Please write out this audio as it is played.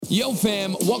Yo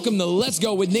fam, welcome to Let's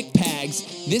Go with Nick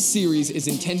Pags. This series is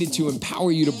intended to empower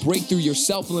you to break through your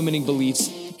self-limiting beliefs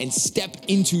and step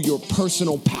into your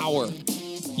personal power.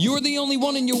 You're the only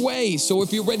one in your way, so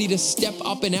if you're ready to step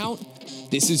up and out,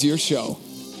 this is your show.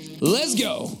 Let's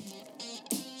go.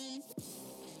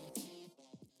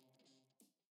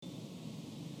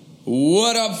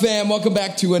 What up, fam? Welcome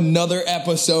back to another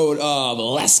episode of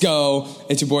Let's Go.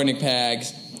 It's your boy, Nick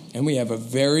Pags. And we have a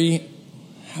very,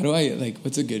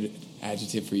 what's a good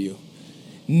adjective for you?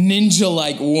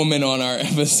 Ninja-like woman on our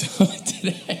episode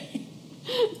today.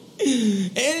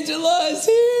 Angela is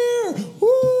here.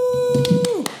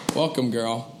 Woo! Welcome,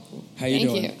 girl. How you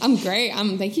doing? Thank you. I'm great.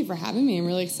 Thank you for having me. I'm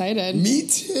really excited. Me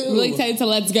too. I'm really excited to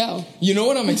Let's Go. You know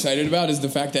what I'm excited about is the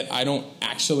fact that I don't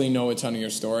actually know a ton of your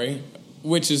story,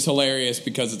 which is hilarious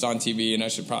because it's on TV and I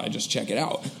should probably just check it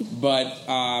out. But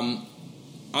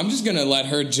I'm just going to let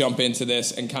her jump into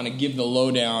this and kind of give the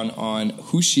lowdown on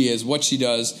who she is, what she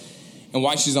does, and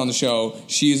why she's on the show.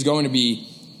 She is going to be,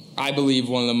 I believe,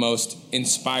 one of the most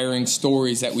inspiring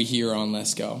stories that we hear on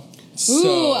Let's Go. Ooh,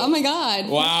 oh my God.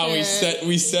 Wow, we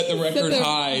set the record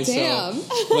high. Damn.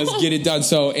 So let's get it done.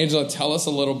 So, Angela, tell us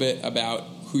a little bit about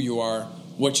who you are,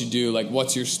 what you do,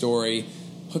 what's your story.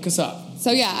 Hook us up.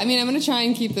 So, yeah, I'm going to try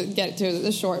and get to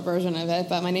the short version of it,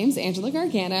 but my name's Angela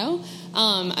Gargano.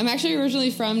 I'm actually originally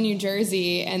from New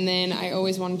Jersey, and then I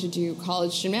always wanted to do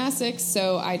college gymnastics,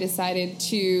 so I decided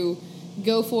to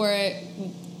go for it,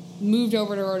 moved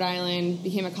over to Rhode Island,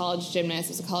 became a college gymnast. I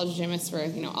was a college gymnast for,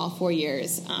 all 4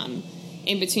 years.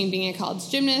 In between being a college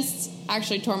gymnast, I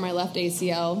actually tore my left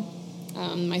ACL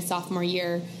my sophomore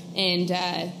year, and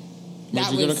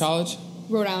Where'd you go to college?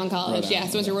 Rhode Island College, yeah.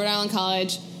 So I went to Rhode Island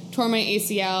College, tore my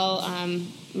ACL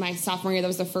my sophomore year. That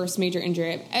was the first major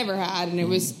injury I've ever had, and it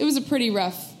was a pretty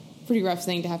rough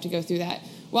thing to have to go through that.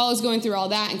 While I was going through all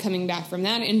that and coming back from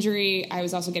that injury, I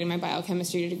was also getting my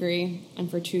biochemistry degree, and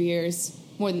for 2 years,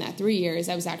 more than that, 3 years,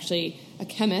 I was actually a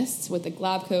chemist with a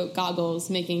lab coat, goggles,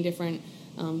 making different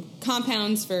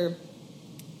compounds for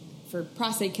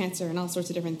prostate cancer and all sorts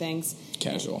of different things.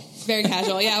 Casual. Very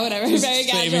casual, yeah, whatever. Just very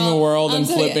casual. saving the world and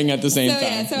flipping at the same time.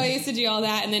 Yeah, so I used to do all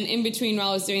that, and then in between while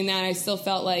I was doing that, I still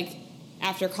felt like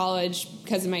after college,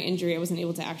 because of my injury, I wasn't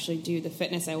able to actually do the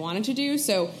fitness I wanted to do,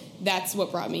 so that's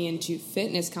what brought me into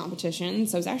fitness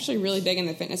competitions. So I was actually really big in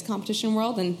the fitness competition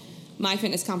world, and my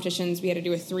fitness competitions, we had to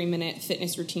do a 3-minute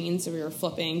fitness routine, so we were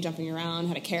flipping, jumping around,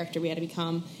 had a character we had to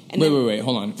become. And wait,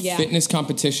 hold on. Yeah. Fitness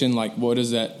competition, what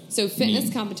does that So fitness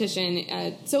mean?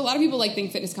 Competition, so a lot of people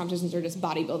think fitness competitions are just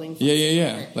bodybuilding.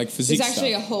 Yeah. Like physique There's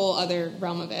actually stuff. a whole other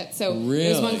realm of it. So Really?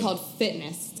 there's one called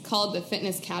fitness. It's called the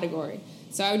fitness category.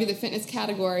 So I would do the fitness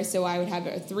category, so I would have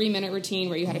a 3-minute routine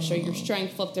where you had to show your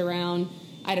strength flipped around.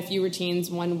 I had a few routines.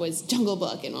 One was Jungle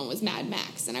Book and one was Mad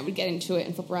Max, and I would get into it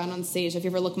and flip around on stage. If you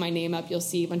ever look my name up, you'll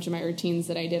see a bunch of my routines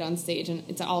that I did on stage, and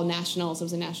it's all national, so it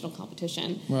was a national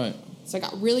competition. Right. So I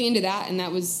got really into that, and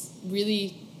that was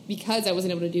really because I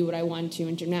wasn't able to do what I wanted to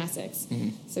in gymnastics. Mm-hmm.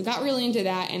 So I got really into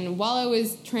that, and while I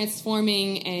was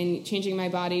transforming and changing my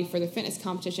body for the fitness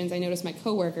competitions, I noticed my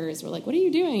coworkers were like, "What are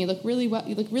you doing? You look really well.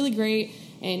 You look really great,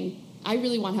 and I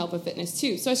really want help with fitness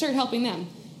too." So I started helping them.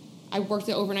 I worked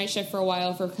the overnight shift for a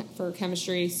while for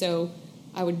chemistry, so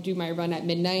I would do my run at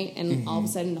midnight, and all of a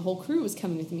sudden the whole crew was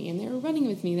coming with me, and they were running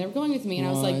with me, they were going with me, and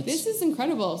I was like, this is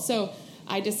incredible. So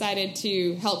I decided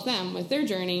to help them with their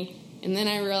journey, and then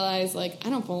I realized, I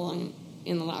don't belong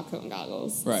in the lab coat and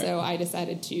goggles. Right. So I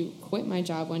decided to quit my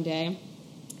job one day,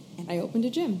 and I opened a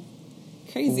gym.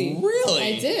 Crazy. Really?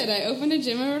 I did. I opened a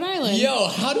gym in Rhode Island. Yo,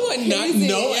 how do I not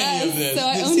know any of this? So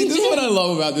I owned See, a this gym. is what I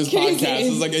love about this Crazy. podcast.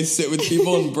 Is I sit with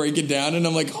people and break it down, and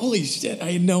I'm like, holy shit,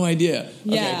 I had no idea.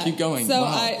 Yeah. Okay, keep going. So,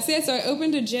 wow. I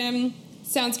opened a gym.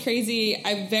 Sounds crazy.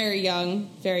 I'm very young,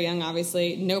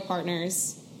 obviously. No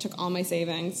partners. Took all my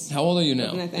savings. How old are you now?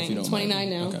 Opened that thing. If you don't 29 mind.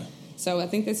 now. Okay. So I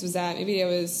think this was maybe I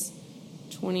was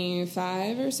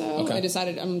 25 or so. Okay. I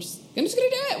decided I'm just gonna do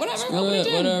it.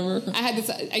 Whatever. I had this.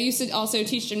 I used to also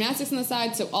teach gymnastics on the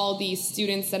side, so all these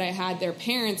students that I had, their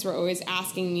parents were always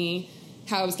asking me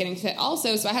how I was getting fit.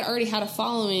 Also, so I had already had a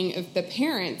following of the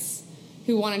parents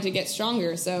who wanted to get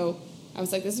stronger. So I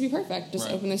was like, this would be perfect. Just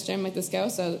open this gym, make this go.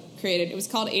 So it was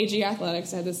called AG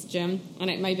Athletics. I had this gym,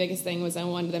 and my biggest thing was I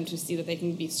wanted them to see that they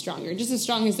can be stronger, just as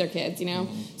strong as their kids,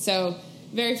 So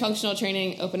very functional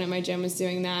training. Open at my gym was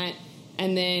doing that.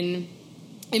 And then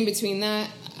in between that,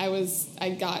 I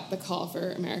got the call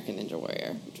for American Ninja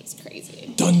Warrior, which was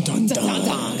crazy. Dun, dun, dun. Dun, dun,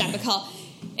 dun. Got the call.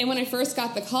 And when I first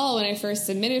got the call, when I first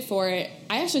submitted for it,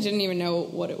 I actually didn't even know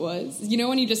what it was.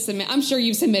 When you just submit, I'm sure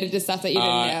you've submitted to stuff that you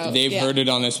didn't know. They've heard it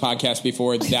on this podcast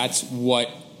before. That's what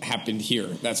happened here.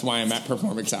 That's why I'm at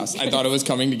Performance House. I thought I was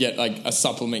coming to get like a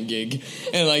supplement gig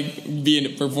and like be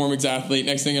a performance athlete.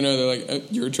 Next thing I know, they're like,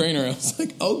 "You're a trainer." I was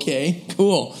like, "Okay,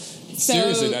 cool." So,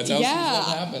 Seriously, that's how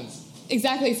stuff happens.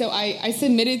 Exactly. So I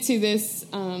submitted to this.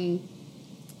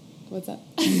 What's up?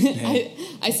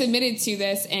 I submitted to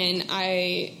this, and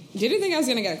I didn't think I was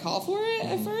going to get a call for it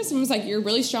at first. And was like, "You're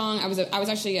really strong." I was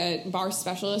actually a bar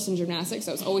specialist in gymnastics,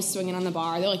 so I was always swinging on the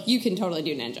bar. They're like, "You can totally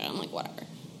do ninja." I'm like, "Whatever."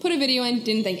 Put a video in,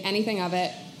 didn't think anything of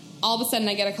it. All of a sudden,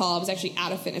 I get a call. I was actually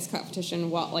at a fitness competition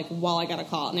while I got a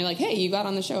call, and they're like, "Hey, you got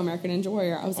on the show, American Ninja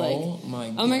Warrior." I was like, "Oh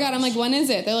my god!" I'm like, "When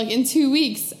is it?" They're like, "In 2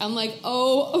 weeks." I'm like,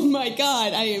 "Oh my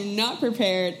god!" I am not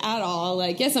prepared at all.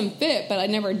 Like, yes, I'm fit, but I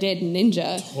never did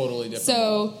ninja. Totally different.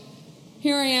 So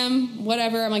here I am.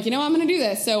 Whatever. I'm like, I'm going to do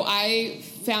this. So I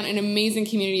found an amazing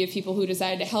community of people who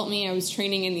decided to help me. I was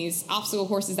training in these obstacle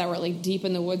courses that were like deep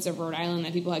in the woods of Rhode Island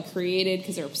that people had created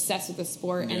because they're obsessed with the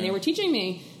sport, and they were teaching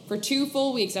me. For 2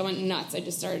 full weeks, I went nuts. I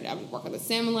would work on the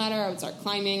salmon ladder. I would start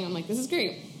climbing. I'm like, this is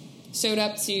great. Showed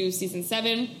up to season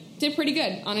 7. Did pretty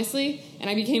good, honestly. And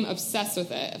I became obsessed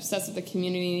with it. Obsessed with the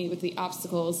community, with the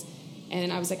obstacles.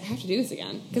 And I was like, I have to do this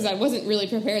again. Because I wasn't really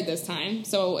prepared this time.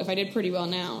 So if I did pretty well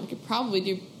now, I could probably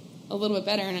do a little bit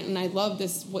better. And I love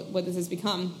this, what this has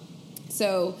become.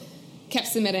 So kept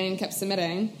submitting.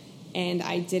 And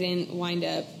I didn't wind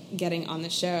up getting on the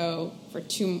show for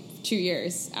 2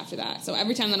 years after that. So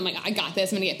every time that I'm like, I got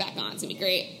this, I'm going to get back on. It's going to be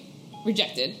great.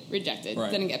 Rejected.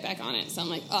 Right. Didn't get back on it. So I'm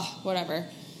like, whatever.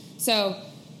 So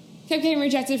kept getting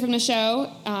rejected from the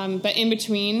show. But in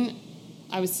between,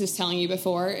 I was just telling you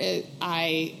before,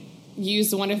 I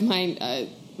used one of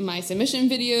my submission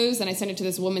videos, and I sent it to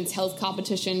this women's health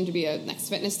competition to be a next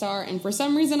fitness star, and for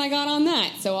some reason I got on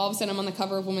that. So all of a sudden I'm on the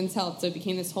cover of Women's Health, so it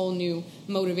became this whole new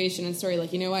motivation and story. Like,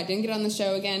 I didn't get on the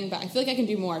show again, but I feel like I can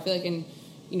do more. I feel like I can,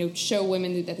 show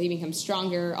women that they become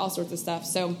stronger, all sorts of stuff.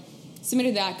 So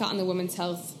submitted that, got on the Women's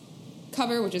Health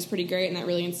cover, which is pretty great, and that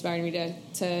really inspired me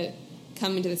to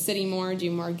come into the city more,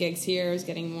 do more gigs here. I was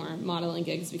getting more modeling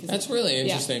gigs because that's really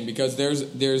interesting because there's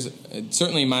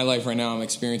certainly in my life right now I'm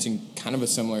experiencing kind of a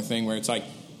similar thing where it's like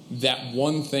that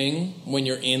one thing when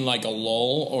you're in like a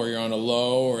lull or you're on a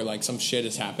low or like some shit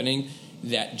is happening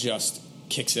that just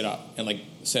kicks it up and like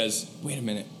says, wait a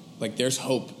minute, like there's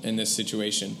hope in this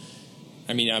situation.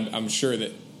 I mean, I'm sure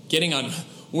that getting on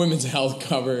Women's Health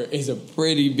cover is a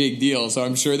pretty big deal, so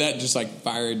I'm sure that just like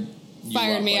fired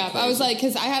me up. I was like,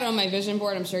 because I had it on my vision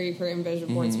board. I'm sure you've heard of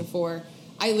vision boards before.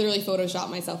 I literally photoshopped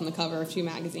myself on the cover of 2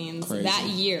 magazines that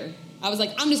year. I was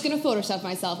like, I'm just going to Photoshop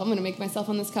myself. I'm going to make myself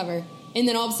on this cover. And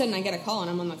then all of a sudden I get a call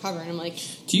and I'm on the cover and I'm like,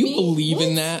 do you believe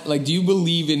in that? Like, do you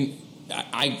believe in,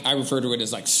 I refer to it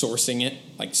as like sourcing it,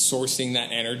 like sourcing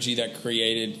that energy that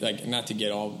created, like, not to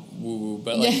get all woo-woo,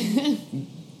 but like,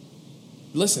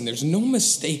 listen, there's no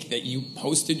mistake that you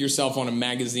posted yourself on a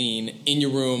magazine in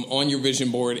your room on your vision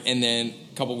board, and then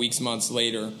a couple weeks, months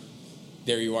later,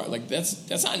 there you are. Like that's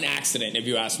not an accident, if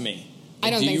you ask me. I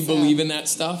don't think so. Do you believe in that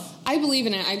stuff? I believe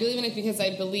in it. I believe in it because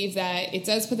I believe that it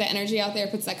does put that energy out there,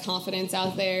 puts that confidence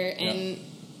out there, and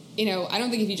I don't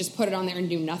think if you just put it on there and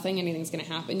do nothing, anything's going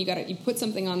to happen. You put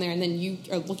something on there, and then you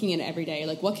are looking at it every day.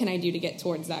 Like, what can I do to get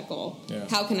towards that goal? Yeah.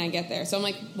 How can I get there? So I'm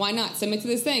like, why not submit to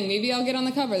this thing? Maybe I'll get on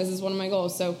the cover. This is one of my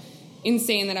goals. So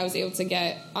insane that I was able to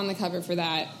get on the cover for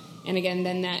that. And again,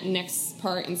 then that next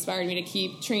part inspired me to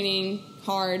keep training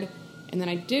hard. And then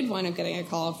I did wind up getting a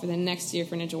call for the next year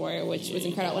for Ninja Warrior, which was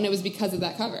incredible. And it was because of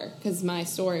that cover, because my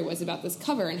story was about this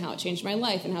cover and how it changed my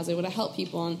life and how I was able to help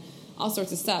people and all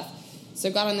sorts of stuff. So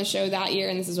got on the show that year,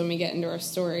 and this is when we get into our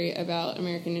story about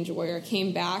American Ninja Warrior.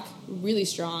 Came back really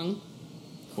strong.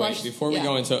 Wait, before we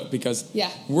go into it, because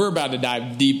we're about to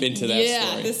dive deep into that story.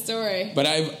 Yeah, this story. But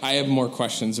I have more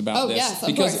questions about this. Yes,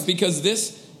 of course. Because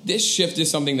this shift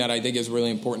is something that I think is really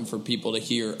important for people to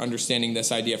hear, understanding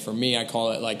this idea. For me, I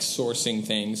call it like sourcing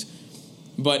things.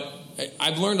 But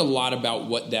I've learned a lot about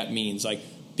what that means, like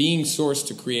being sourced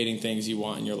to creating things you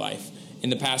want in your life. In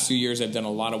the past 2 years, I've done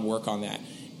a lot of work on that.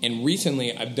 And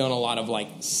recently, I've done a lot of, like,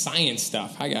 science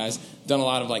stuff. Hi, guys. Done a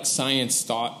lot of, like, science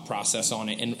thought process on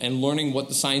it and learning what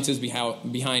the science is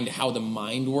behind how the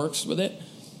mind works with it.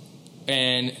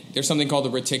 And there's something called the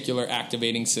reticular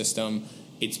activating system.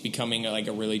 It's becoming, like,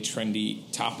 a really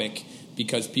trendy topic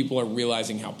because people are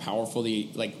realizing how powerful the,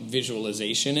 like,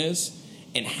 visualization is.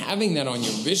 And having that on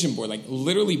your vision board, like,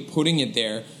 literally putting it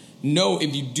there,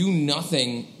 if you do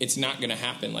nothing, it's not going to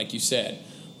happen, like you said.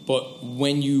 But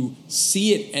when you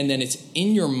see it and then it's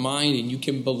in your mind and you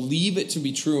can believe it to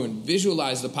be true and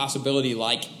visualize the possibility,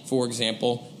 like, for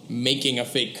example, making a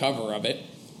fake cover of it,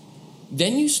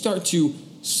 then you start to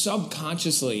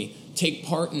subconsciously take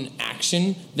part in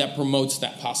action that promotes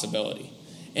that possibility.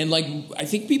 And like, I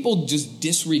think people just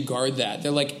disregard that.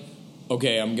 They're like,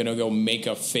 okay, I'm going to go make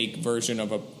a fake version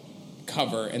of a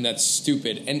cover, and that's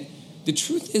stupid. And the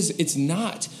truth is, it's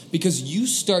not, because you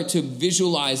start to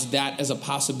visualize that as a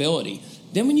possibility.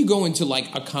 Then when you go into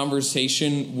like a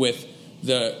conversation with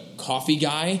the coffee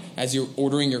guy as you're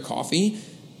ordering your coffee,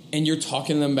 and you're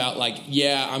talking to them about like,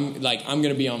 yeah, I'm going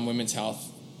to be on Women's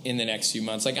Health in the next few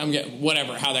months. Like, I'm getting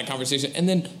whatever, how that conversation. And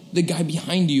then the guy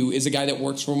behind you is a guy that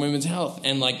works for Women's Health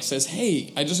and like says,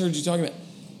 hey, I just heard you talking about.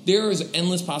 There is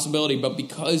endless possibility, but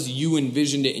because you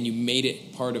envisioned it and you made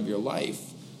it part of your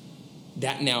life,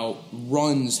 that now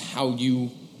runs how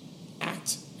you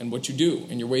act and what you do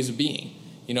and your ways of being.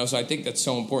 You know, so I think that's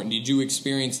so important. Did you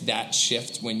experience that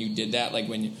shift when you did that? Like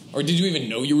or did you even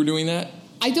know you were doing that?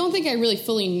 I don't think I really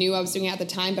fully knew I was doing it at the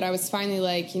time, but I was finally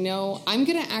like, I'm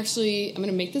going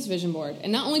to make this vision board.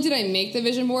 And not only did I make the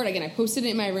vision board, again, I posted it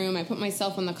in my room. I put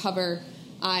myself on the cover.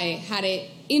 I had it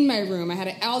in my room. I had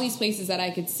it all these places that I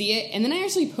could see it. And then I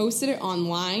actually posted it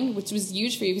online, which was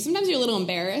huge for you, because sometimes you're a little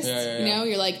embarrassed. Yeah.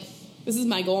 You're like, this is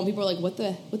my goal. And people are like, what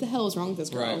the hell is wrong with this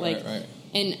girl? Right.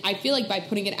 And I feel like by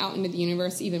putting it out into the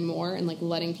universe even more and like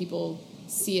letting people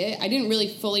see it, I didn't really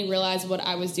fully realize what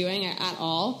I was doing at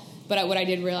all. But what I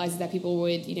did realize is that people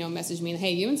would, message me,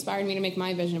 hey, you inspired me to make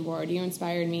my vision board. You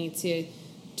inspired me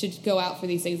to go out for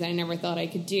these things that I never thought I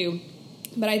could do.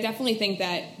 But I definitely think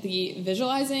that the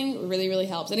visualizing really, really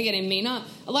helps. And again, it may not,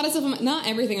 a lot of stuff, not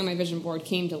everything on my vision board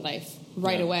came to life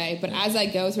right away. But as I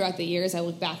go throughout the years, I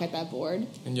look back at that board.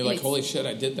 And you're like, holy shit,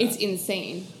 I did that. It's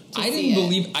insane.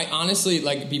 I honestly,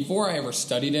 like, before I ever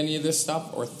studied any of this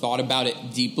stuff or thought about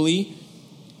it deeply,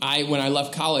 when I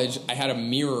left college, I had a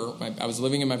mirror. I was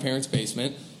living in my parents'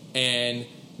 basement, and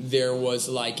there was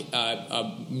like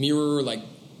a mirror, like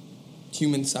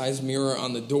human-sized mirror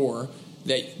on the door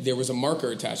that there was a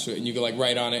marker attached to it, and you could like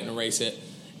write on it and erase it.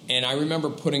 And I remember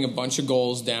putting a bunch of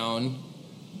goals down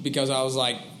because I was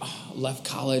like, left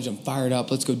college, I'm fired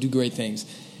up, let's go do great things.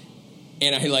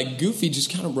 And I like goofy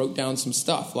just kind of wrote down some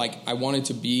stuff. Like I wanted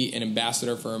to be an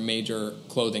ambassador for a major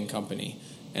clothing company.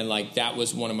 And like that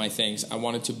was one of my things. I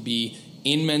wanted to be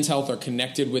in Men's Health or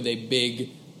connected with a big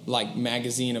like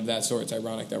magazine of that sort. It's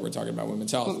ironic that we're talking about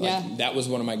Women's Health. Like that was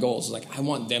one of my goals. Like I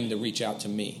want them to reach out to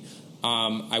me.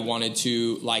 I wanted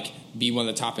to like be one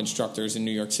of the top instructors in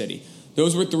New York City.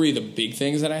 Those were three of the big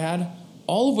things that I had,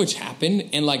 all of which happened.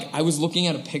 And like I was looking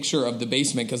at a picture of the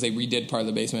basement because they redid part of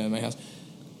the basement of my house.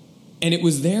 And it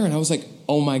was there and I was like,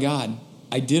 oh my God,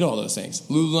 I did all those things.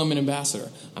 Lululemon ambassador.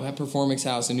 I'm at Performance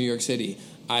House in New York City.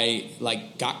 I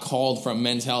like got called from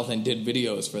Men's Health and did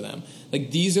videos for them.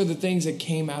 Like these are the things that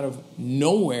came out of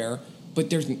nowhere, but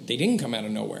they didn't come out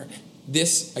of nowhere.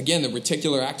 This, again, the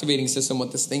reticular activating system,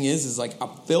 what this thing is like a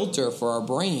filter for our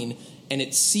brain, and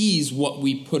it sees what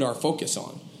we put our focus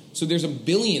on. So there's a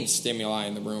billion stimuli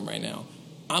in the room right now.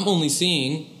 I'm only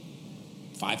seeing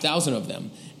 5,000 of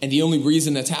them. And the only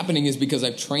reason that's happening is because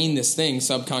I've trained this thing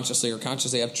subconsciously or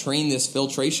consciously. I've trained this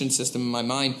filtration system in my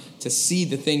mind to see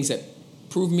the things that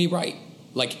prove me right.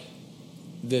 Like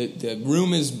the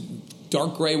room is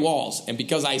dark gray walls. And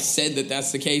because I said that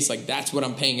that's the case, like that's what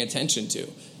I'm paying attention to.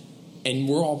 And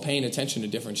we're all paying attention to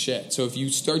different shit. So if you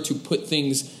start to put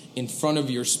things in front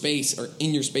of your space or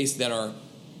in your space that are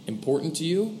important to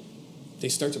you, they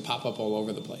start to pop up all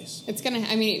over the place.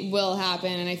 It will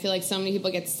happen. And I feel like so many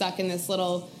people get stuck in this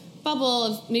little bubble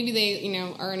of maybe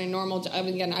they, are in a normal job.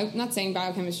 Again, I'm not saying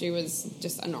biochemistry was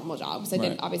just a normal job because I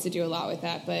did obviously do a lot with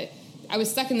that. But I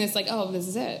was stuck in this like, oh, this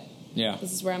is it. Yeah.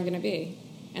 This is where I'm going to be.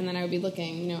 And then I would be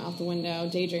looking, out the window,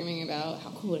 daydreaming about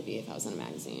how cool would it be if I was in a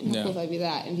magazine? How cool if I'd be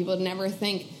that? And people would never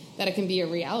think that it can be a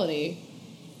reality.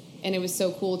 And it was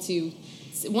so cool to,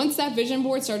 once that vision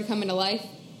board started coming to life,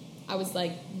 I was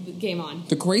like, game on.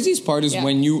 The craziest part is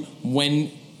when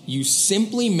you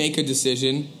simply make a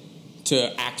decision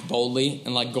to act boldly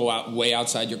and like go out way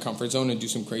outside your comfort zone and do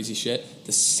some crazy shit.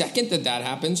 The second that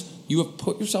happens, you have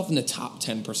put yourself in the top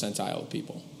 10 percentile of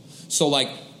people. So like,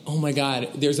 oh my God,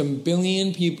 there's a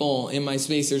billion people in my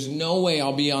space. There's no way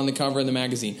I'll be on the cover of the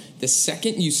magazine. The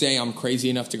second you say I'm crazy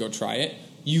enough to go try it,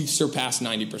 you've surpassed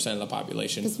 90% of the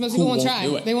population. Because most people won't try.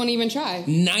 They won't even try.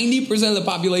 90% of the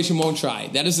population won't try.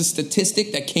 That is a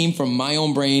statistic that came from my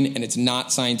own brain, and it's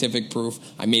not scientific proof.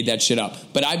 I made that shit up.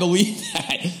 But I believe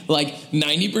that, like,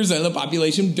 90% of the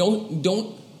population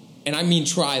don't, and I mean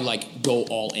try, like, go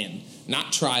all in.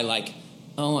 Not try, like,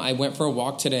 oh, I went for a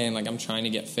walk today, and, like, I'm trying to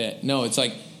get fit. No, it's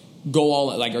like, go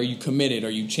all, like, are you committed?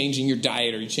 Are you changing your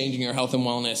diet? Are you changing your health and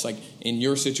wellness? Like, in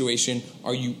your situation,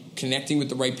 are you connecting with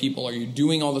the right people? Are you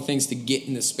doing all the things to get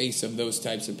in the space of those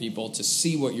types of people, to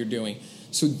see what you're doing?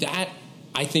 So that,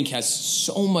 I think, has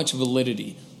so much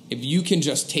validity. If you can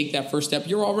just take that first step,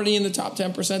 you're already in the top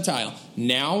 10 percentile.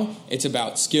 Now it's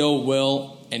about skill,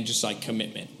 will, and just like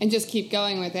commitment. And just keep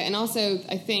going with it. And also,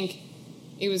 I think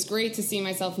it was great to see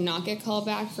myself not get called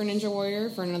back for Ninja Warrior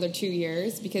for another 2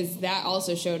 years, because that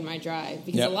also showed my drive.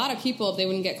 Because a lot of people, if they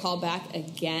wouldn't get called back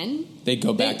again, they'd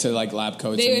go back to like lab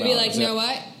coats. They would be like, you know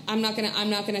what? I'm not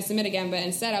gonna submit again. But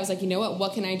instead, I was like, you know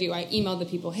what can I do? I emailed the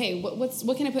people, hey,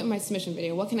 what can I put in my submission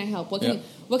video? What can I help? What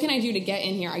can I do to get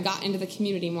in here? I got into the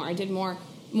community more. I did more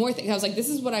things. I was like, this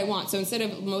is what I want. So instead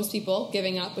of most people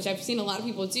giving up, which I've seen a lot of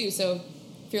people do, so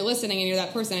if you're listening and you're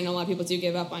that person, I know a lot of people do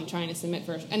give up on trying to submit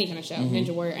for any kind of show,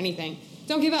 Ninja Warrior, anything.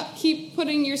 Don't give up. Keep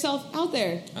putting yourself out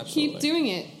there. Absolutely. Keep doing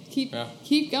it.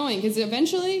 Keep going, because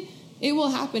eventually it will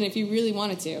happen if you really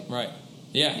want it to. Right.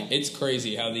 Yeah, it's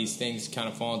crazy how these things kind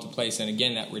of fall into place. And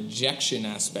again, that rejection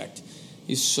aspect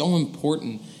is so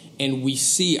important. And we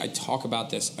see, I talk about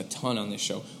this a ton on this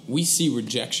show, we see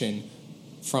rejection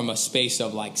from a space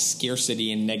of like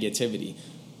scarcity and negativity.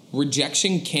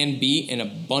 Rejection can be an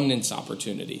abundance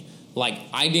opportunity. Like,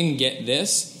 I didn't get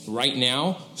this right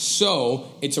now, so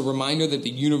it's a reminder that the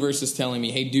universe is telling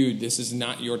me, hey, dude, this is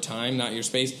not your time, not your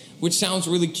space, which sounds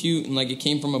really cute and like it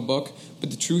came from a book.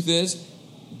 But the truth is,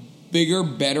 bigger,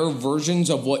 better versions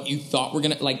of what you thought were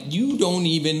going to, like, you don't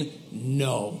even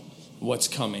know what's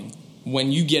coming.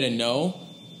 When you get a no,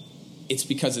 it's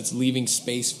because it's leaving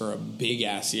space for a big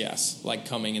ass yes, like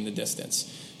coming in the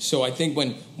distance. So I think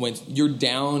when you're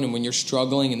down and when you're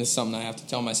struggling, and this is something I have to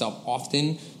tell myself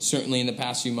often, certainly in the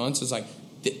past few months, it's like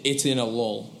it's in a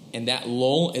lull. And that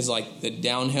lull is like the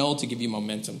downhill to give you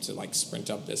momentum to like sprint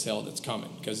up this hill that's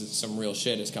coming, because it's some real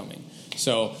shit is coming.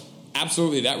 So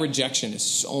absolutely, that rejection is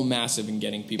so massive in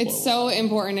getting people. It's so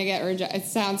important to get rejected. It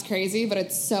sounds crazy, but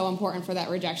it's so important for that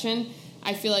rejection.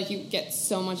 I feel like you get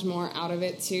so much more out of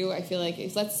it too. I feel like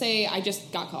if, let's say I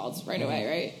just got called right away,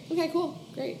 right? Okay, cool,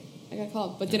 great. I got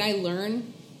called. But did I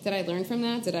learn? Did I learn from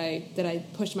that? Did I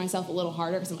push myself a little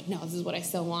harder? Because I'm like, no, this is what I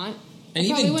still want. And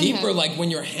even deeper, like when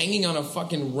you're hanging on a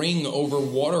fucking ring over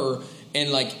water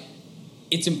and like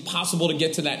it's impossible to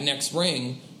get to that next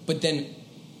ring, but then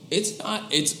it's not,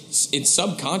 it's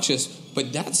subconscious,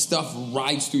 but that stuff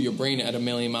rides through your brain at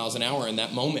 1,000,000 miles an hour in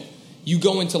that moment. You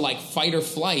go into like fight or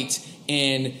flight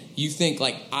and you think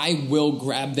like, I will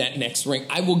grab that next ring.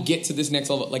 I will get to this next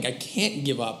level. Like, I can't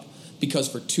give up, because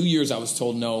for 2 years I was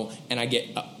told no, and I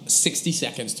get 60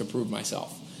 seconds to prove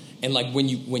myself. And like when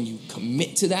you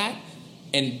commit to that,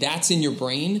 and that's in your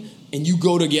brain, and you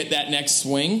go to get that next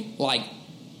swing, like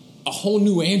a whole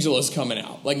new Angela's coming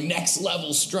out, like next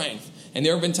level strength. And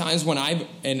there have been times when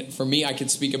and for me, I could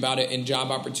speak about it in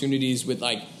job opportunities with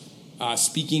like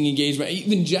speaking engagement,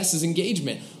 even Jess's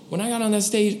engagement. When I got on that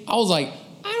stage, I was like,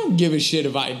 I don't give a shit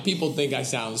if people think I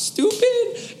sound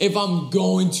stupid, if I'm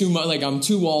going too much, like I'm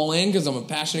too all in because I'm a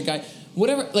passionate guy,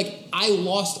 whatever. Like, I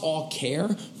lost all care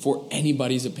for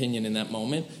anybody's opinion in that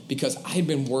moment, because I had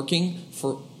been working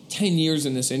for 10 years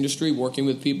in this industry, working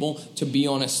with people to be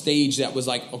on a stage that was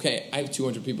like, okay, I have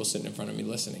 200 people sitting in front of me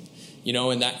listening, you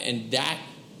know, and that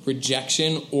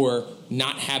rejection or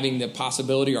not having the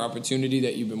possibility or opportunity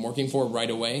that you've been working for right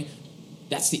away,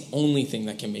 that's the only thing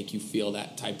that can make you feel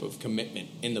that type of commitment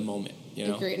in the moment, you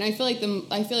know? Agreed. And I feel like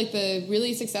the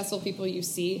really successful people you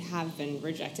see have been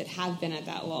rejected, have been at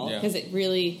that lull, because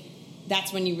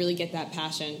that's when you really get that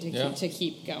passion to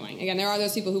keep going. Again, there are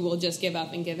those people who will just give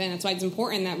up and give in. That's why it's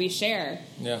important that we share,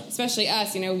 especially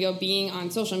us, being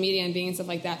on social media and being and stuff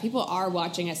like that. People are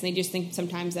watching us, and they just think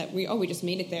sometimes that we just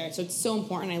made it there. So it's so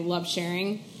important. I love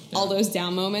sharing all those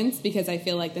down moments, because I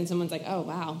feel like then someone's like, oh,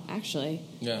 wow, actually,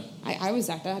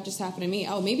 that just happened to me.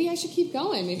 Oh, maybe I should keep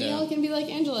going. Maybe I can be like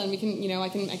Angela, and we can,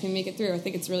 I can make it through. I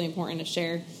think it's really important to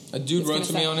share. A dude wrote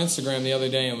to me on Instagram the other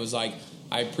day and was like,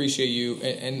 I appreciate you.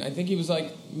 And I think he was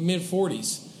like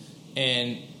mid-40s,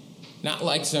 and not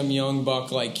like some young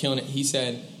buck like killing it. He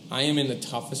said, I am in the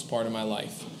toughest part of my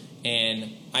life. And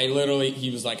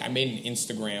he was like, I made an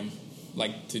Instagram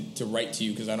like to write to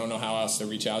you, because I don't know how else to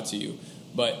reach out to you.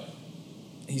 But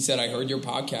he said, I heard your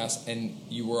podcast and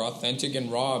you were authentic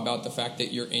and raw about the fact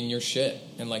that you're in your shit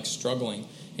and like struggling.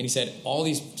 And he said, all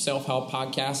these self-help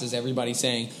podcasts is everybody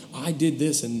saying, I did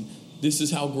this and this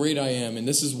is how great I am and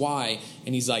this is why.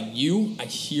 And he's like, I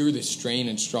hear the strain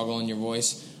and struggle in your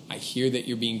voice. I hear that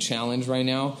you're being challenged right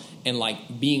now. And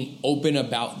like being open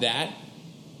about that,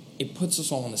 it puts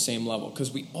us all on the same level,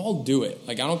 because we all do it.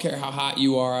 Like, I don't care how hot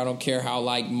you are. I don't care how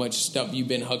like much stuff you've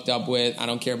been hooked up with. I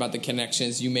don't care about the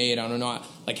connections you made. I don't know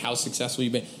like how successful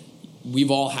you've been. We've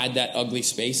all had that ugly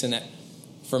space, and that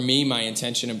for me, my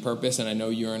intention and purpose, and I know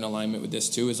you're in alignment with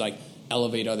this too, is like,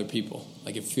 elevate other people.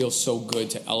 Like, it feels so good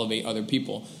to elevate other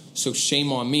people. So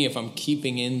shame on me if I'm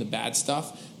keeping in the bad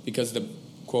stuff, because the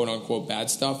quote-unquote bad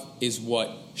stuff is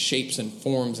what shapes and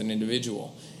forms an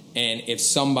individual. And if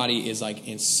somebody is, like,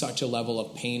 in such a level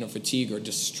of pain or fatigue or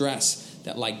distress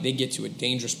that, like, they get to a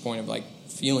dangerous point of, like,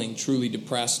 feeling truly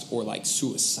depressed or, like,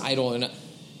 suicidal, and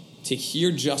to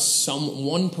hear just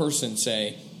one person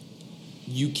say,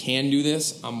 you can do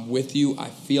this, I'm with you, I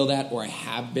feel that, or I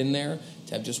have been there,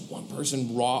 to have just one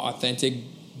person, raw, authentic,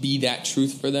 be that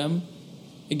truth for them,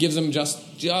 it gives them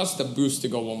just a boost to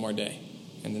go one more day.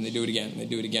 And then they do it again, and they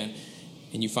do it again.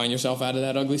 And you find yourself out of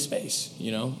that ugly space,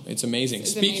 you know? It's amazing.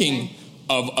 Speaking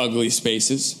of ugly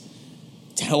spaces,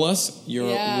 tell us your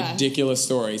ridiculous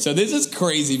story. So this is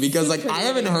crazy because, like, I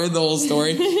haven't heard the whole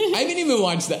story. I haven't even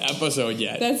watched the episode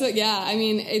yet. I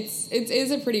mean, it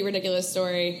is a pretty ridiculous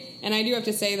story. And I do have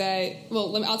to say that,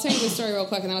 well, I'll tell you the story real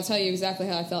quick, and then I'll tell you exactly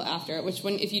how I felt after it, which,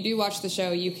 if you do watch the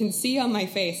show, you can see on my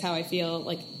face how I feel,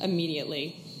 like,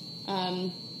 immediately.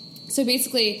 So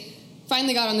basically,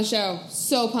 finally got on the show,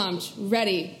 so pumped,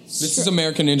 ready. This is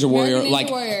American Ninja Warrior, like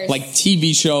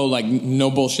TV show, like,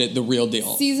 no bullshit, the real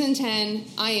deal. Season 10,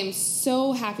 I am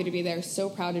so happy to be there, so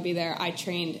proud to be there. I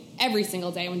trained every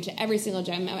single day, I went to every single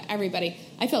gym, met everybody.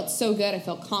 I felt so good, I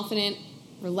felt confident,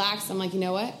 relaxed. I'm like, you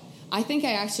know what? I think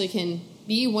I actually can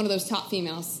be one of those top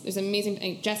females. There's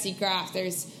amazing, Jessie Graff,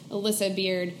 there's Alyssa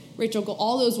Beard, Rachel Gold,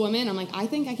 all those women. I'm like, I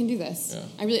think I can do this. Yeah.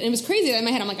 And it was crazy in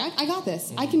my head. I'm like, I got this.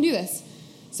 Mm-hmm. I can do this.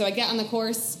 So I get on the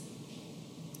course,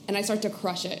 and I start to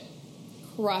crush it,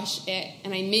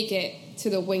 and I make it to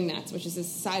the wing nuts, which is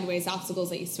this sideways obstacles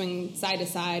that you swing side to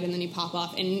side, and then you pop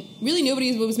off, and really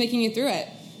nobody was making it through it.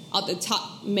 At the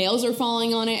top, males are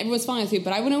falling on it, everyone's falling through,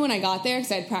 but I wouldn't know when I got there,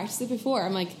 because I had practiced it before.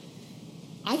 I'm like,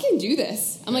 I can do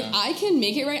this. I'm like, I can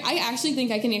make it right. I actually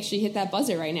think I can actually hit that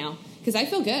buzzer right now, because I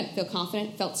feel good, feel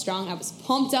confident, felt strong, I was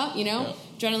pumped up,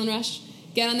 adrenaline rush.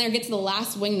 Get on there, get to the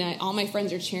last wing nut. All my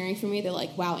friends are cheering for me. They're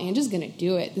like, wow, Angie's going to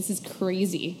do it. This is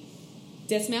crazy.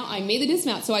 Dismount. I made the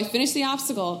dismount. So I finished the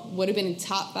obstacle. Would have been in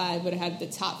top 5. Would have had the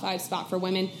top 5 spot for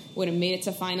women. Would have made it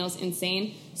to finals.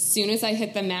 Insane. Soon as I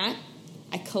hit the mat,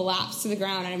 I collapsed to the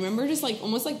ground. I remember just like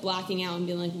almost like blacking out and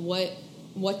being like,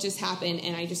 what just happened?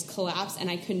 And I just collapsed and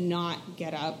I could not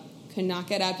get up. Could not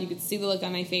get up. You could see the look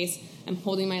on my face. I'm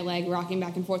holding my leg, rocking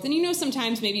back and forth. And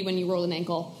sometimes maybe when you roll an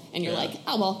ankle and you're like,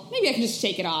 oh, well, maybe I can just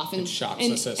shake it off and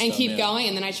keep going.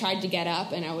 And then I tried to get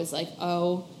up and I was like,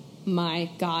 oh my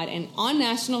God. And on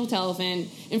national television,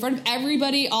 in front of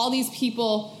everybody, all these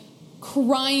people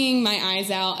crying my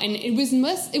eyes out. And it was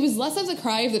less of the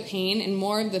cry of the pain and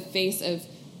more of the face of,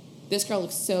 this girl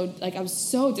looks so, like, I was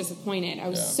so disappointed. I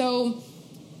was so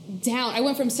down. I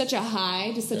went from such a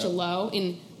high to such a low,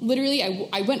 and literally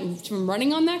I went from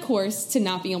running on that course to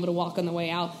not being able to walk on the way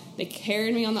out. They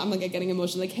carried me I'm like getting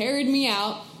emotional. They carried me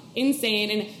out, insane,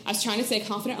 and I was trying to stay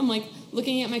confident. I'm like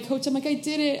looking at my coach. I'm like, I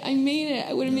did it. I made it.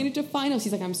 I would have made it to finals.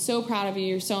 He's like, I'm so proud of you.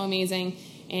 You're so amazing.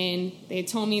 And they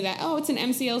told me that, it's an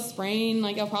MCL sprain.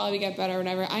 Like, I'll probably get better or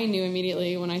whatever. I knew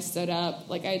immediately when I stood up.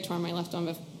 Like, I had torn my left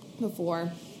arm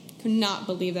before. Could not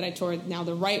believe that I tore now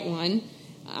the right one.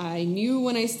 I knew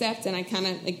when I stepped and I kind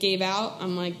of gave out.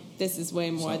 I'm like, this is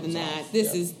way more than that.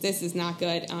 This is not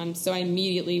good. So I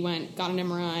immediately got an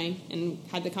MRI and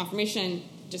had the confirmation.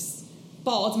 Just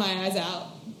bawled my eyes out.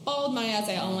 I'm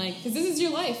like, because this is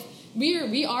your life.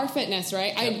 We are fitness,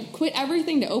 right? Yep. I quit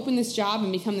everything to open this job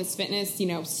and become this fitness,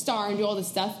 star and do all this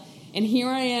stuff. And here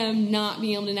I am not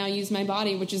being able to now use my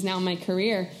body, which is now my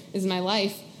career, is my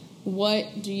life.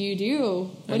 What do you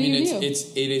do?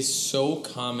 It is so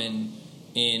common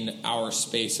in our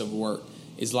space of work,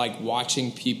 is like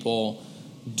watching people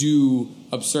do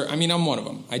absurd. I mean, I'm one of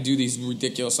them. I do these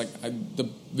ridiculous, the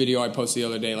video I posted the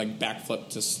other day, like backflip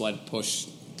to sled push,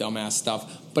 dumbass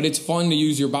stuff. But it's fun to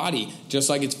use your body, just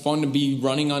like it's fun to be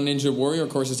running on Ninja Warrior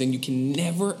courses, and you can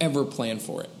never ever plan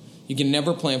for it. You can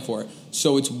never plan for it.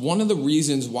 So it's one of the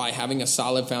reasons why having a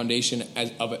solid foundation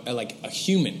of a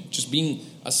human, just being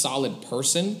a solid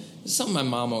person. This is something my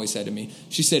mom always said to me.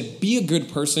 She said, be a good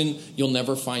person, you'll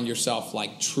never find yourself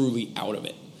truly out of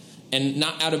it. And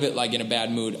not out of it in a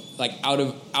bad mood, out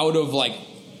of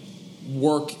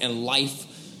work and life.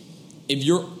 If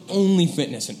you're only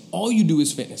fitness and all you do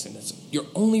is fitness and that's your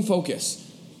only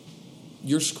focus,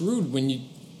 you're screwed when you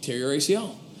tear your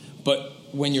ACL. But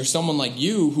when you're someone like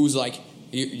you who's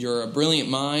you're a brilliant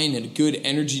mind and a good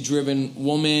energy-driven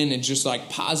woman and just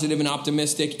positive and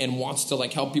optimistic and wants to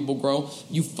help people grow,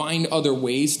 you find other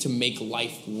ways to make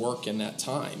life work in that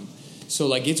time.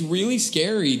 So it's really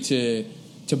scary to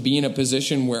be in a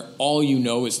position where all you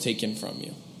know is taken from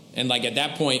you. And at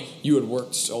that point, you had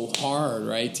worked so hard,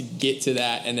 right, to get to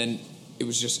that, and then it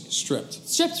was just stripped.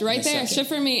 Stripped right there. Stripped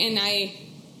from me, and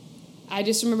I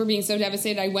just remember being so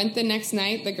devastated. I went the next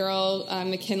night. The girl,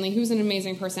 McKinley, who's an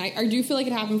amazing person. I do feel like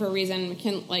it happened for a reason.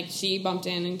 She bumped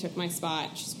in and took my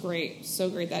spot. She's great. So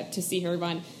great to see her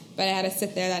run. But I had to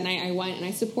sit there that night. I went and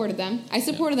I supported them. I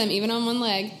supported them even on one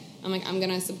leg. I'm like, I'm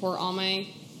going to support all my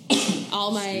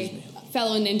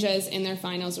fellow ninjas in their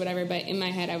finals, whatever. But in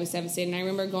my head, I was devastated. And I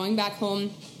remember going back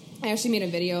home. I actually made a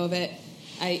video of it.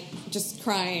 I just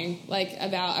crying,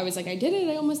 I was like, I did it.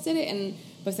 I almost did it.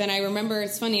 But then I remember,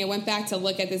 it's funny, I went back to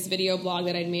look at this video blog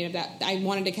that I'd made of that. I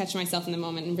wanted to catch myself in the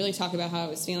moment and really talk about how I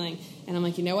was feeling. And I'm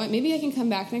like, you know what? Maybe I can come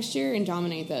back next year and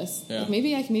dominate this. Yeah.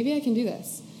 Maybe I can do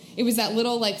this. It was that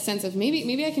little sense of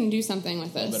maybe I can do something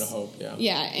with this. A little bit of hope,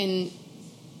 yeah. Yeah, and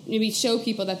maybe show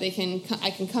people that I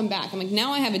can come back. I'm like,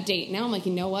 now I have a date. Now I'm like,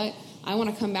 you know what? I want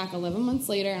to come back 11 months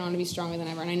later and I want to be stronger than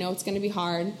ever. And I know it's going to be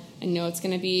hard. I know it's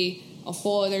going to be a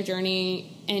whole other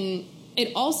journey. And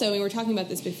it also, we were talking about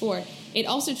this before, it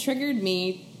also triggered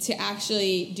me to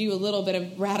actually do a little bit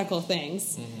of radical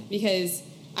things because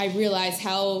I realized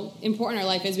how important our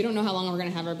life is. We don't know how long we're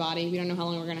going to have our body. We don't know how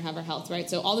long we're going to have our health, right?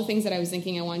 So all the things that I was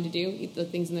thinking I wanted to do, the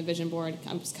things in the vision board,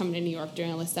 I'm just coming to New York,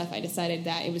 doing all this stuff, I decided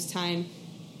that it was time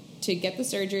to get the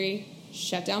surgery,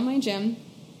 shut down my gym,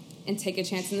 and take a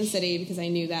chance in the city because I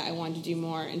knew that I wanted to do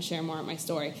more and share more of my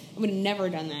story. I would have never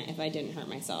done that if I didn't hurt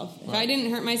myself. If I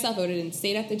didn't hurt myself, I would have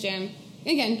stayed at the gym.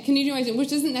 Again, continue my gym,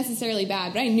 which isn't necessarily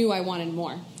bad, but I knew I wanted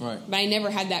more. Right. But I never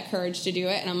had that courage to do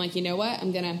it, and I'm like, you know what?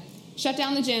 I'm going to shut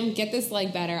down the gym, get this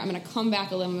leg better. I'm going to come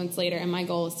back 11 months later, and my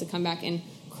goal is to come back and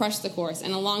crush the course.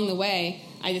 And along the way,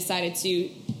 I decided to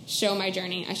show my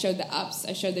journey. I showed the ups.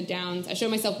 I showed the downs. I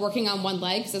showed myself working on one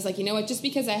leg. So I was like, you know what? Just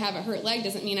because I have a hurt leg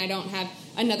doesn't mean I don't have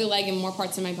another leg in more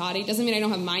parts of my body. Doesn't mean I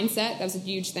don't have mindset. That was a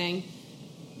huge thing.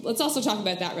 Let's also talk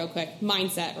about that real quick.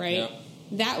 Mindset, right? Yeah.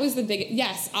 That was the big...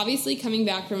 Yes, obviously coming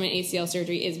back from an ACL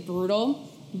surgery is brutal,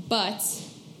 but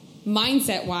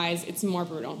mindset-wise, it's more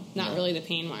brutal. Not really the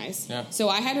pain-wise. Yeah. So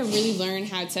I had to really learn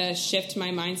how to shift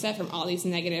my mindset from all these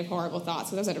negative, horrible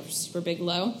thoughts, because I was at a super big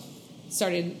low.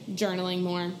 Started journaling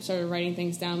more, started writing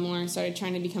things down more, started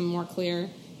trying to become more clear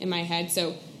in my head.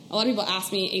 So a lot of people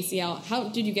ask me, ACL, how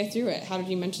did you get through it? How did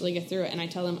you mentally get through it? And I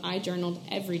tell them I journaled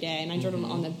every day, and I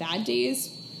journaled on the bad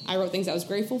days. I wrote things I was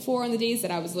grateful for on the days that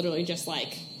I was literally just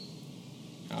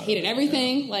hated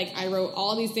everything. Yeah. I wrote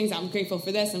all these things. I'm grateful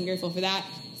for this. I'm grateful for that.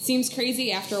 Seems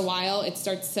crazy. After a while, it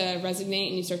starts to resonate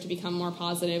and you start to become more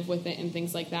positive with it and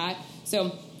things like that.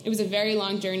 So it was a very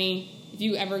long journey. If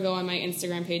you ever go on my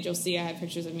Instagram page, you'll see I have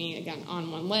pictures of me, again,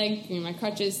 on one leg, doing my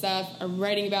crutches stuff. I'm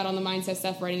writing about on the mindset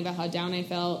stuff, writing about how down I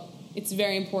felt. It's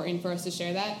very important for us to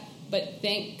share that. But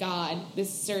thank God,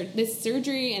 this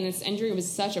surgery and this injury was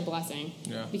such a blessing.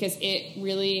 Yeah. Because it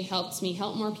really helped me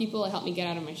help more people. It helped me get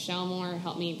out of my shell more. It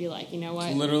helped me be like, you know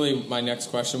what? Literally, my next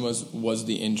question was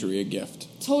the injury a gift?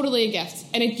 Totally a gift.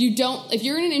 And if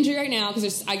you're in an injury right now, because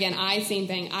there's, again, same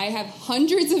thing. I have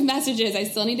hundreds of messages I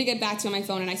still need to get back to on my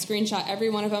phone, and I screenshot every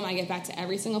one of them. I get back to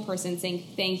every single person saying,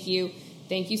 thank you.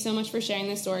 Thank you so much for sharing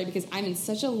this story, because I'm in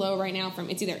such a low right now from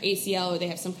it's either ACL or they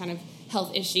have some kind of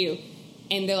health issue.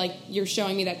 And they're like, you're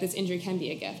showing me that this injury can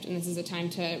be a gift, and this is a time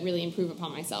to really improve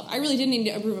upon myself. I really did need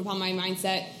to improve upon my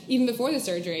mindset even before the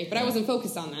surgery, but I wasn't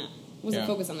focused on that. I wasn't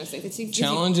focused on those things.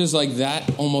 Challenges like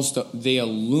that, almost, they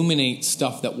illuminate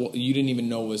stuff that you didn't even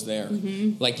know was there.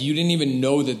 Mm-hmm. You didn't even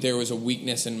know that there was a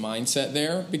weakness in mindset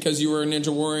there because you were a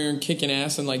ninja warrior and kicking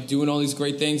ass and doing all these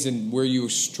great things, and were you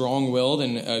strong-willed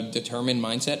and a determined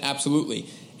mindset? Absolutely.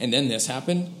 And then this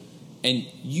happened, and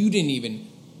you didn't even...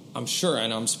 I'm sure,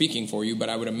 and I'm speaking for you, but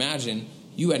I would imagine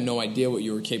you had no idea what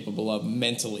you were capable of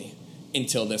mentally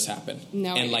until this happened.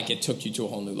 No idea. And it took you to a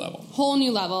whole new level. Whole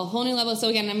new level. So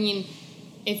again, I mean,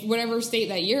 if whatever state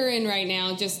that you're in right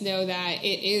now, just know that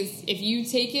it is, if you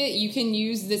take it, you can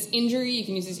use this injury, you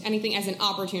can use anything as an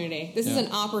opportunity. This is an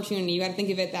opportunity. You got to think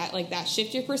of it that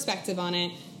shift your perspective on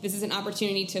it. This is an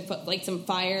opportunity to put some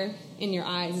fire in your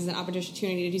eyes. This is an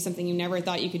opportunity to do something you never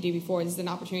thought you could do before. This is an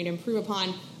opportunity to improve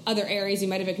upon other areas you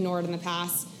might have ignored in the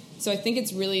past. So I think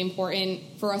it's really important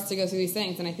for us to go through these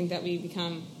things, and I think that we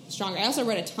become stronger. I also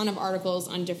read a ton of articles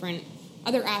on different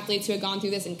other athletes who had gone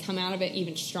through this and come out of it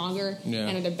even stronger and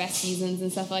had their best seasons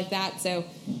and stuff like that. So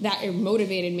that it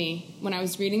motivated me when I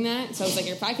was reading that. So I was like,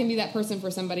 if I can be that person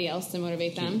for somebody else to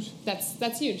motivate them,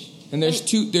 that's huge. And there's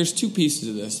two pieces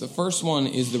of this. The first one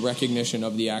is the recognition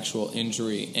of the actual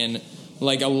injury, and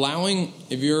allowing,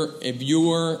 if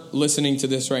you're listening to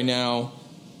this right now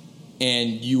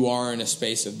and you are in a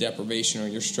space of deprivation or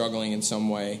you're struggling in some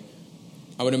way,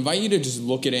 I would invite you to just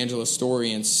look at Angela's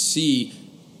story and see,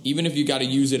 even if you got to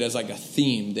use it as a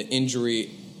theme, the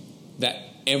injury that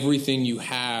everything you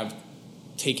have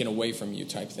taken away from you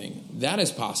type thing. That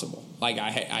is possible. Like,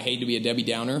 I hate to be a Debbie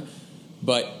Downer,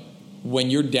 but when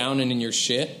you're down and in your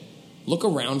shit, look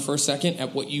around for a second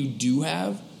at what you do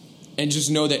have and just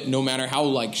know that no matter how,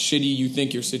 like, shitty you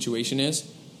think your situation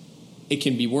is, it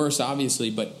can be worse,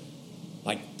 obviously, but,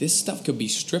 like, this stuff could be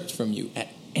stripped from you at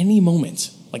any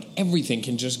moment. Like, everything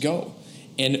can just go.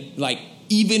 And, like,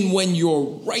 even when you're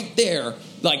right there,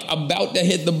 like, about to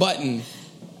hit the button,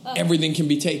 everything can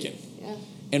be taken. Yeah.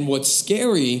 And what's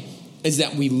scary is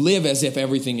that we live as if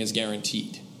everything is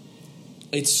guaranteed.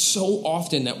 It's so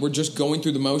often that we're just going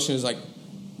through the motions like,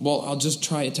 well, I'll just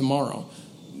try it tomorrow.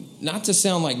 Not to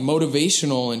sound like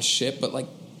motivational and shit, but like,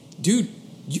 dude,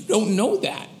 you don't know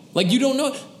that. Like, you don't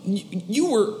know.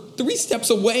 You were 3 steps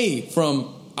away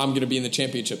from, I'm going to be in the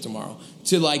championship tomorrow,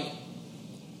 to like,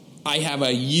 I have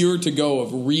a year to go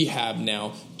of rehab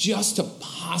now just to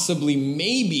possibly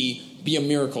maybe be a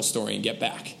miracle story and get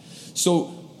back.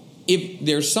 So if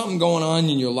there's something going on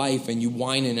in your life and you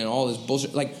whining and all this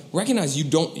bullshit, like, recognize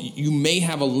you may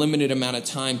have a limited amount of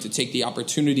time to take the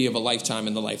opportunity of a lifetime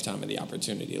and the lifetime of the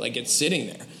opportunity. Like, it's sitting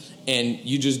there and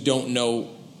you just don't know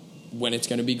when it's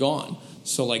going to be gone.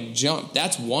 So, like, jump.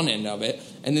 That's one end of it.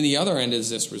 And then the other end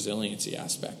is this resiliency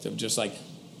aspect of just like,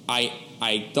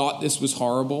 I thought this was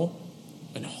horrible,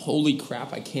 and holy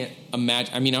crap, I can't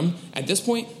imagine. I mean, I'm at this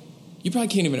point, you probably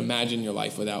can't even imagine your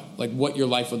life without, like, what your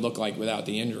life would look like without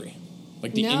the injury.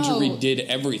 Like, the injury did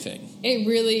everything.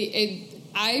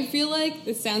 I feel like,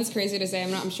 this sounds crazy to say,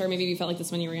 I'm sure maybe you felt like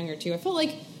this when you were younger too. I felt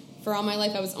like for all my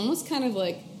life, I was almost kind of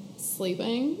like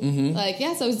sleeping. Mm-hmm. Like,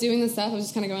 yes, I was doing this stuff, I was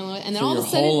just kind of going along with it. And then for all your of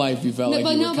a sudden, whole life you felt like you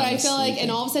were but I feel sleeping. like,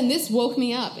 and all of a sudden this woke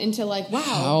me up into like, wow.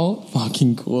 How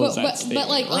fucking cool is that statement? But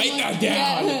like, write that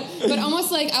down. Yeah, but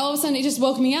almost like all of a sudden it just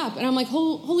woke me up. And I'm like,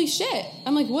 holy shit.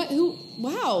 I'm like,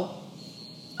 wow.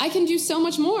 I can do so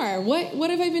much more. What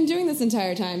have I been doing this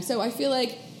entire time? So I feel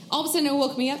like all of a sudden it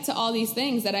woke me up to all these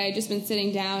things that I had just been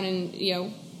sitting down and, you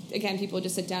know, again, people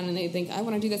just sit down and they think, I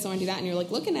want to do this, I want to do that. And you're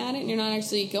like looking at it and you're not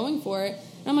actually going for it.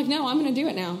 And I'm like, no, I'm going to do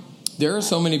it now. There are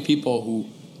so many people who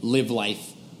live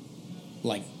life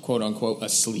like, quote unquote,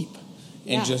 asleep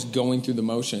and just going through the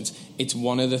motions. It's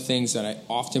one of the things that I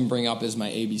often bring up as my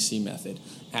ABC method.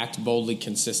 Act boldly,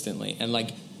 consistently. And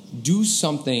like, do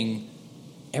something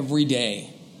every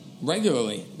day,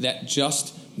 regularly, that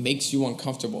just makes you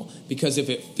uncomfortable. Because if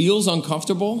it feels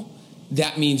uncomfortable,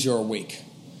 that means you're awake.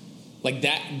 Like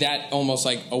that almost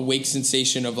like awake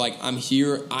sensation of like, I'm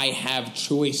here, I have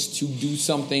choice to do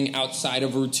something outside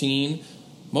of routine.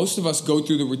 Most of us go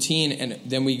through the routine and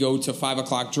then we go to 5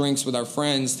 o'clock drinks with our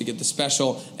friends to get the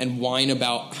special and whine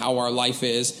about how our life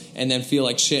is and then feel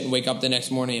like shit and wake up the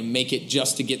next morning and make it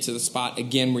just to get to the spot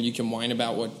again where you can whine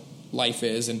about what life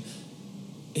is. And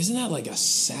isn't that like a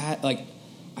sad, like,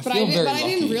 I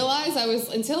didn't realize I was,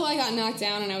 until I got knocked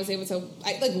down and I was able to,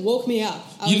 like, woke me up.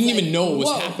 You didn't even know it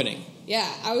was happening. Yeah,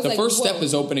 I was the first step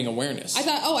is opening awareness. I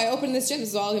thought, I opened this gym. This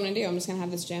is all I'm going to do. I'm just going to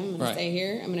have this gym. I'm going to stay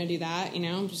here. I'm going to do that. You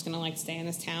know, I'm just going to like stay in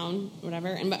this town, whatever.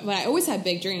 And but I always had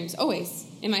big dreams. Always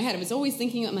in my head, I was always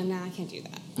thinking, I'm like, nah, I can't do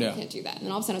that. I can't do that. And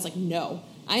then all of a sudden, I was like, no,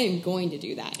 I am going to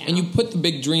do that now. And you put the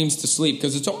big dreams to sleep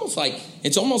because it's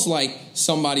almost like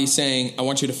somebody saying, I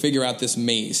want you to figure out this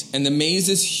maze, and the maze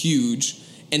is huge.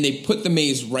 And they put the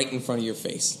maze right in front of your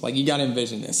face. Like, you got to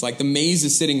envision this. Like, the maze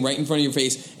is sitting right in front of your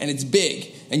face, and it's big.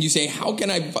 And you say, how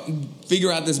can I figure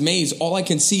out this maze? All I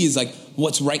can see is, like,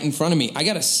 what's right in front of me. I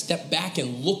got to step back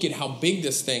and look at how big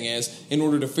this thing is in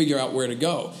order to figure out where to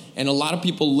go. And a lot of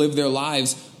people live their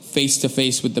lives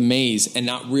face-to-face with the maze and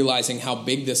not realizing how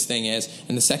big this thing is.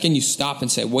 And the second you stop and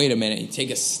say, wait a minute, you take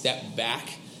a step back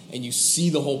and you see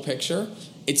the whole picture,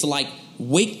 it's like,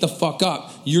 wake the fuck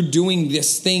up. You're doing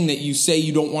this thing that you say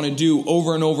you don't want to do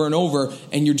over and over and over,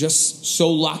 and you're just so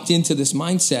locked into this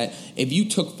mindset. If you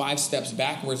took 5 steps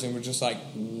backwards and were just like,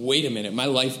 wait a minute, my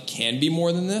life can be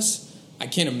more than this. I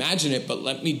can't imagine it, but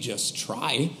let me just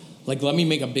try. Like, let me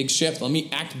make a big shift. Let me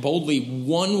act boldly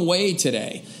one way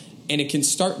today. And it can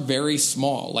start very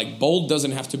small. Like, bold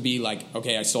doesn't have to be like,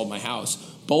 okay, I sold my house.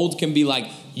 Bold can be like,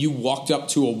 you walked up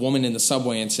to a woman in the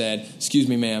subway and said, excuse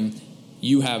me, ma'am,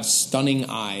 you have stunning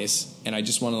eyes, and I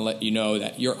just want to let you know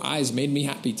that your eyes made me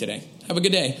happy today. Have a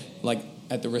good day. Like,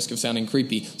 at the risk of sounding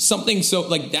creepy. Something so,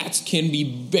 like, that can be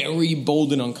very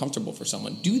bold and uncomfortable for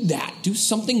someone. Do that. Do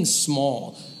something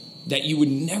small that you would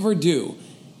never do,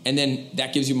 and then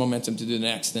that gives you momentum to do the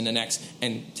next, and the next.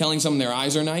 And telling someone their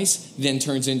eyes are nice then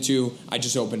turns into, I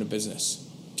just opened a business.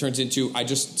 Turns into, I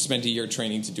just spent a year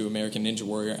training to do American Ninja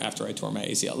Warrior after I tore my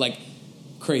ACL. Like,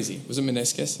 crazy. Was it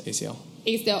meniscus? ACL?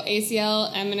 ACL,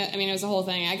 it was a whole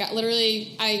thing.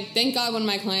 I thank God one of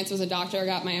my clients was a doctor. I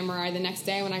got my MRI the next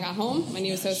day when I got home. My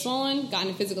knee was so swollen, got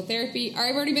into physical therapy.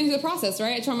 I've already been through the process,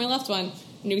 right? I tore my left one.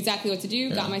 I knew exactly what to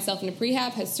do, got myself into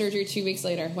prehab, had surgery 2 weeks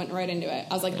later, went right into it.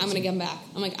 I was like, I'm going to get back.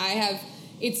 I'm like,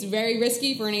 it's very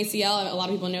risky for an ACL. A lot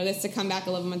of people know this. To come back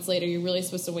 11 months later, you're really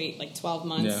supposed to wait like 12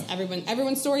 months. Yeah.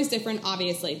 Everyone's story is different,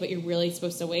 obviously, but you're really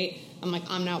supposed to wait. I'm like,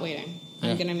 I'm not waiting.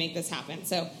 I'm going to make this happen.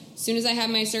 So as soon as I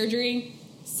had my surgery,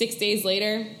 6 days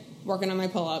later, working on my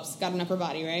pull-ups, got an upper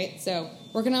body, right? So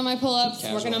working on my pull-ups,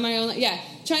 working on my own,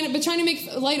 trying to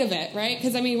make light of it, right?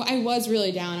 Because I was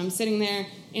really down. I'm sitting there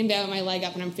in bed with my leg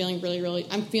up, and I'm feeling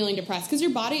I'm feeling depressed because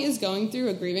your body is going through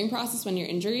a grieving process when you're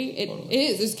injury. It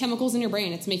is. There's chemicals in your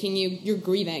brain. It's making you're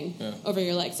grieving over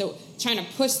your leg. So trying to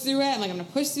push through it. I'm like, I'm going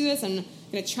to push through this. I'm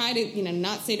going to try to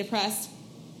not stay depressed.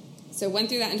 So went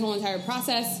through that entire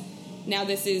process. Now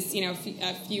this is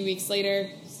a few weeks later,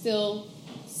 still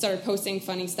started posting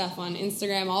funny stuff on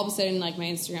Instagram. All of a sudden, like, my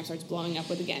Instagram starts blowing up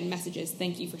with, again, messages.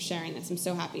 Thank you for sharing this. I'm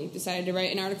so happy. Decided to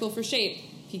write an article for Shape.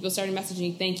 People started messaging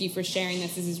me, thank you for sharing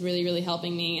this. This is really, really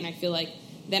helping me. And I feel like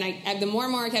then the more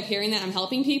and more I kept hearing that I'm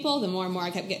helping people, the more and more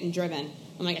I kept getting driven.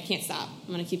 I'm like, I can't stop.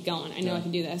 I'm going to keep going. I know I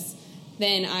can do this.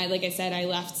 Then I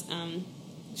left,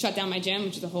 shut down my gym,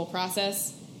 which is a whole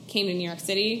process, came to New York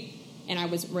City. And I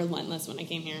was relentless when I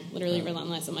came here. Literally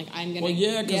relentless. I'm like, I'm going to... Well,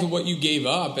 yeah, because of what you gave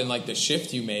up and, like, the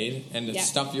shift you made and the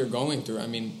stuff you're going through. I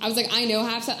mean... I was like, I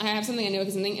have something, I know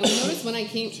something. And we noticed when I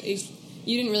came...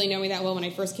 You didn't really know me that well when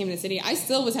I first came to the city. I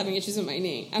still was having issues with my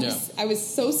knee. I was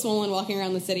so swollen walking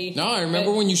around the city. No, I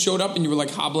remember when you showed up and you were,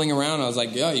 like, hobbling around. I was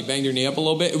like, yeah, you banged your knee up a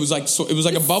little bit. It was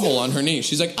like a bubble on her knee.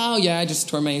 She's like, oh, yeah, I just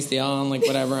tore my ACL. I'm like,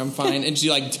 whatever, I'm fine. And she,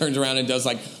 like, turns around and does,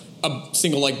 like... a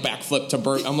single, like, backflip to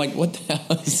Bert. I'm like, what the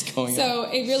hell is going on? So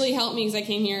it really helped me because I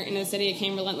came here in the city. I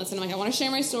came relentless. And I'm like, I want to share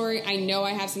my story. I know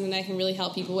I have something that I can really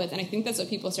help people with. And I think that's what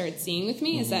people started seeing with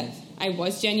me is that I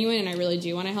was genuine and I really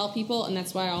do want to help people. And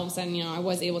that's why all of a sudden, I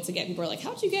was able to get people like,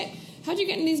 how'd you get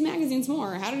in these magazines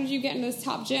more? How did you get into this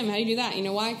top gym? How do you do that? You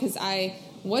know why? Because I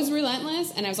was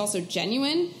relentless and I was also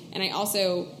genuine. And I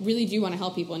also really do want to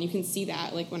help people. And you can see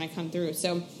that, like, when I come through.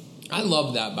 So... I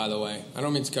love that, by the way. I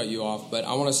don't mean to cut you off, but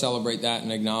I want to celebrate that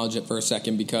and acknowledge it for a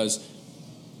second because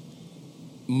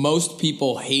most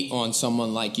people hate on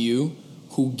someone like you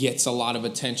who gets a lot of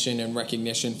attention and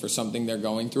recognition for something they're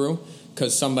going through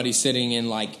because somebody's sitting in,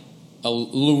 like,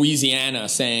 Louisiana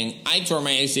saying, I tore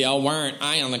my ACL, why aren't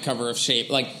I on the cover of Shape?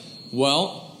 Like,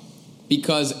 well,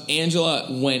 because Angela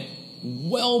went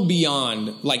well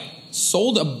beyond, like,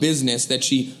 sold a business that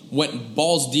she went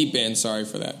balls deep in. Sorry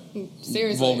for that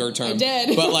vulgar term. I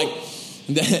did. But, like,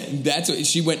 that's what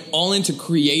she went all in to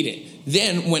create it.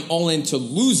 Then went all in to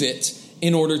lose it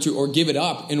in order to, or give it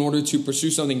up in order to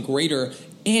pursue something greater,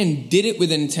 and did it with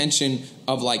an intention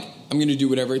of, like, I'm going to do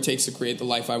whatever it takes to create the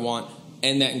life I want.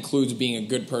 And that includes being a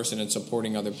good person and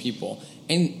supporting other people.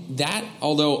 And that,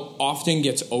 although often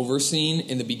gets overseen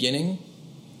in the beginning,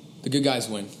 the good guys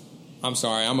win. I'm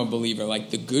sorry, I'm a believer. Like,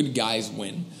 the good guys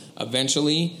win.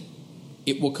 Eventually,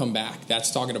 it will come back. That's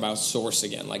talking about source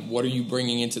again. Like, what are you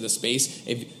bringing into the space?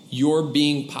 If you're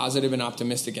being positive and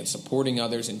optimistic and supporting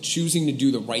others and choosing to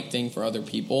do the right thing for other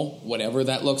people, whatever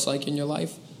that looks like in your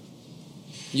life,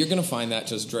 you're going to find that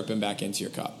just dripping back into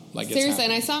your cup. Like, seriously,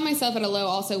 and I saw myself at a low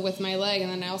also with my leg, and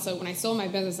then also when I sold my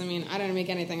business, I mean, I didn't make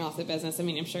anything off the business. I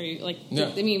mean, I'm sure you, like,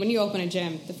 I mean, when you open a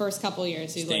gym, the first couple of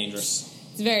years, it's dangerous.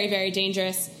 It's very, very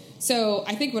dangerous. So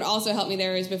I think what also helped me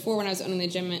there is before when I was owning the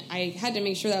gym, I had to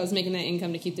make sure that I was making that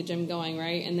income to keep the gym going,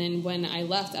 right? And then when I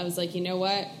left, I was like, you know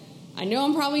what? I know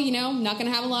I'm probably, not going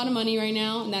to have a lot of money right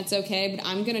now, and that's okay, but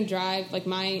I'm going to drive, like,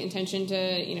 my intention to,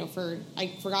 I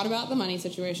forgot about the money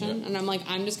situation, and I'm like,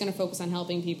 I'm just going to focus on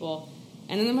helping people.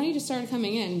 And then the money just started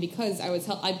coming in because I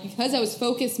was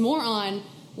focused more on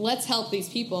let's help these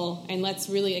people, and let's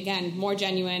really, again, more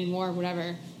genuine, more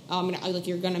whatever.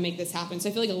 You're going to make this happen. So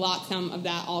I feel like a lot come of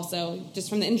that also, just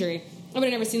from the injury. I would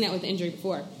have never seen that with the injury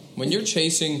before. When you're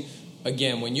chasing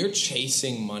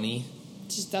money... It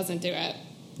just doesn't do it.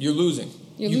 You're losing.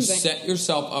 You set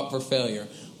yourself up for failure.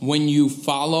 When you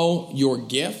follow your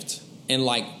gift and,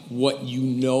 like, what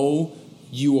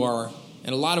you are...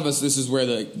 And a lot of us, this is where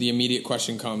the immediate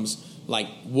question comes, like,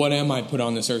 what am I put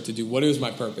on this earth to do? What is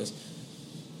my purpose?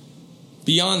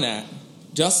 Beyond that,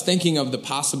 just thinking of the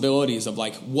possibilities of,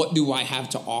 like, what do I have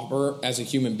to offer as a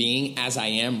human being as I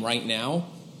am right now?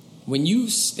 When you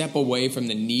step away from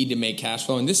the need to make cash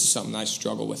flow, and this is something I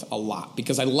struggle with a lot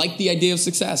because I like the idea of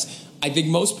success. I think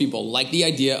most people like the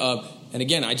idea of, and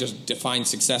again, I just define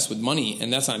success with money,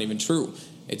 and that's not even true.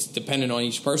 It's dependent on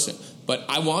each person. but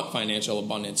I want financial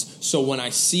abundance. So when I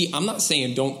see, I'm not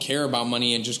saying don't care about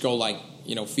money and just go like,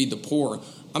 feed the poor.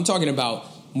 I'm talking about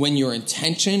when your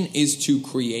intention is to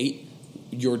create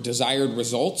your desired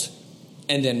result,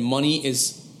 and then money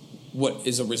is what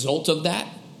is a result of that,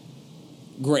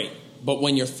 great. But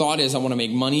when your thought is, I want to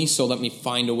make money, so let me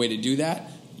find a way to do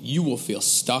that, you will feel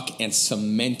stuck and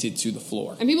cemented to the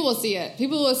floor. And people will see it.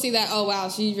 People will see that, oh, wow,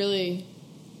 she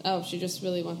just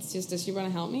really wants to, does she want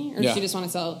to help me? Or does she just want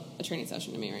to sell a training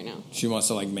session to me right now? She wants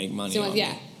to, make money on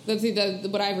me.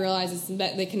 What I've realized is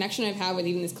that the connection I've had with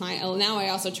even this client, now I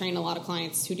also train a lot of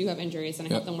clients who do have injuries, and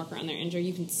I help them work around their injury.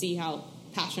 You can see how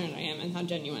passionate I am and how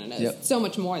genuine it is. Yep. So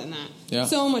much more than that. Yeah.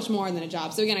 So much more than a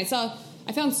job. So again, I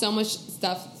found so much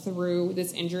stuff through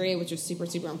this injury, which was super,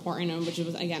 super important, and which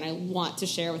was, again, I want to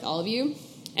share with all of you.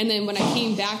 And then when I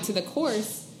came back to the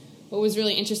course, what was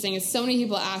really interesting is so many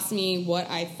people asked me what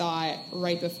I thought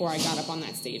right before I got up on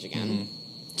that stage again. Mm-hmm.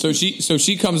 So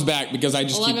she comes back, because I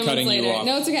just keep cutting you off.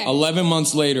 No, it's okay. 11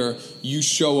 months later, you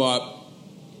show up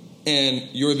and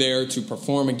you're there to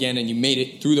perform again, and you made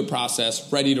it through the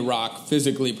process, ready to rock,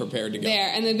 physically prepared to go.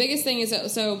 There, and the biggest thing is,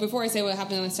 so before I say what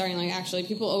happened on the starting line, actually,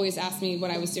 people always ask me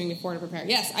what I was doing before to prepare.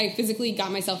 Yes, I physically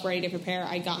got myself ready to prepare.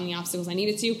 I got in the obstacles I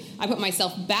needed to. I put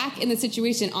myself back in the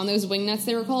situation on those wing nuts,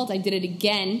 they were called. I did it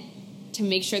again to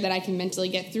make sure that I can mentally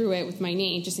get through it with my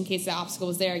knee, just in case the obstacle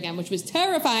was there again, which was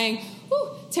terrifying.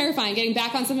 Terrifying. Getting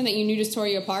back on something that you knew just tore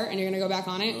you apart, and you're going to go back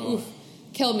on it. Oof,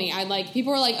 killed me.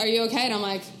 People were like, are you okay? And I'm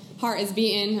like, heart is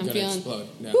beating. I'm feeling,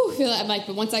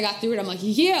 but once I got through it, I'm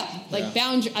like,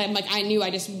 boundary. I'm like, I knew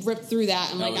I just ripped through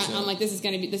that. I'm like, this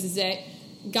is it.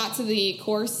 Got to the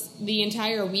course the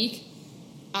entire week.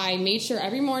 I made sure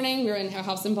every morning, we were in a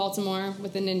house in Baltimore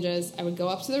with the ninjas, I would go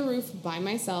up to the roof by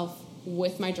myself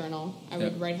with my journal. I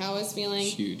would write how I was feeling,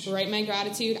 write my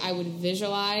gratitude. I would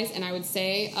visualize, and I would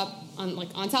say up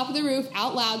on top of the roof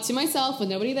out loud to myself with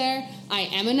nobody there, I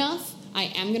am enough. I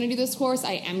am going to do this course.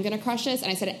 I am going to crush this. And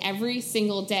I said it every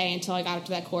single day until I got up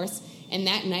to that course. And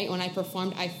that night when I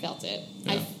performed, I felt it.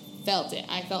 Yeah. I felt it.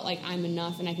 I felt like I'm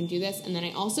enough and I can do this. And then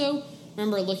I also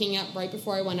remember looking up right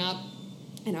before I went up,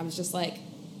 and I was just like,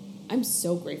 I'm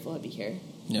so grateful to be here.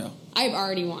 Yeah. I've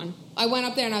already won. I went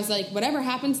up there and I was like, whatever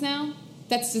happens now,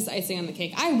 that's just icing on the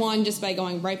cake. I won just by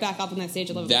going right back up on that stage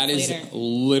 11 months later. That is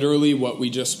literally what we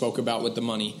just spoke about with the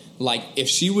money. Like, if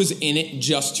she was in it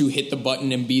just to hit the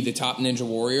button and be the top ninja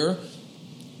warrior,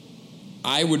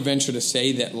 I would venture to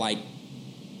say that,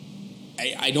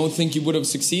 I don't think you would have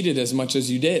succeeded as much as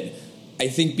you did. I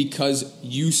think because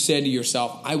you said to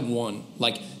yourself, I won.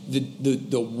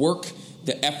 The work,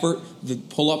 the effort, the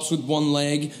pull-ups with one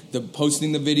leg, the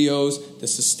posting the videos, the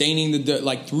sustaining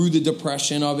through the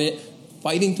depression of it,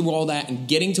 fighting through all that and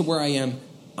getting to where I am,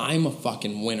 I'm a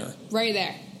fucking winner. Right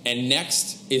there. And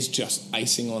next is just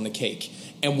icing on the cake.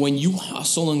 And when you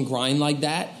hustle and grind like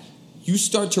that, you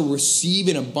start to receive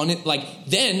an abundant,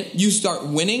 then you start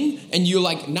winning, and you're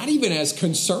not even as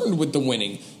concerned with the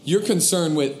winning. You're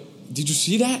concerned with, did you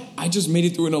see that? I just made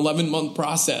it through an 11-month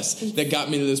process that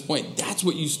got me to this point. That's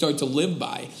what you start to live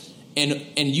by. And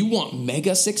you want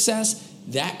mega success?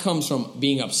 That comes from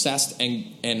being obsessed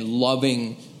and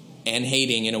loving and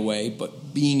hating in a way,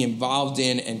 but being involved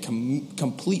in and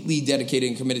completely dedicated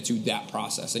and committed to that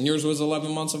process. And yours was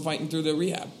 11 months of fighting through the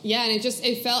rehab. Yeah, and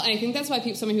it felt, and I think that's why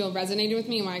so many people resonated with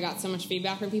me and why I got so much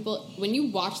feedback from people. When you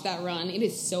watch that run, it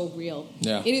is so real.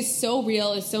 Yeah. It is so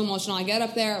real. It's so emotional. I get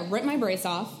up there, rip my brace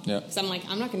off. Yeah. Because I'm like,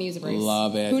 I'm not going to use a brace.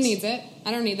 Love it. Who needs it?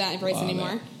 I don't need that brace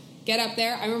anymore. Get up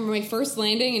there. I remember my first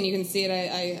landing, and you can see it.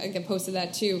 I posted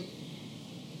that too.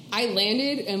 I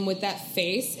landed, and with that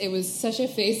face, it was such a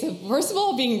face of, first of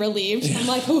all, being relieved. I'm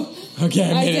like, oh,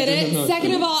 okay, I did it.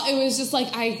 Second of all, it was just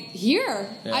like, I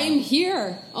am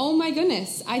here. Oh my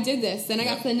goodness, I did this. Then I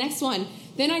got to the next one.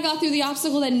 Then I got through the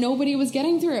obstacle that nobody was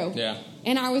getting through. Yeah.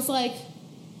 And I was like,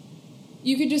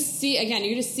 you could just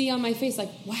see on my face,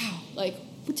 wow,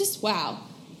 just wow.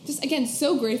 Just, again,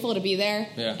 so grateful to be there.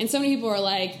 Yeah. And so many people are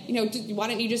like, why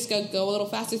don't you just go a little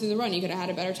faster through the run? You could have had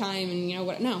a better time and,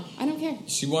 what? No, I don't care.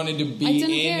 She wanted to be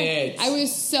in it. I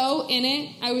was so in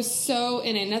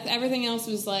it. Everything else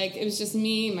was it was just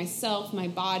me, myself, my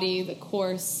body, the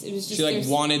course. It was just...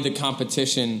 She, wanted the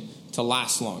competition to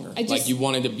last longer. You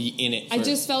wanted to be in it. I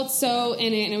just felt so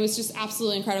in it, and it was just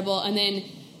absolutely incredible. And then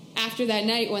after that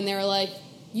night when they were like,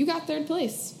 you got third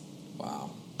place. Wow.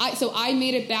 So I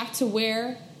made it back to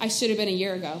where I should have been a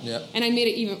year ago. Yep. And I made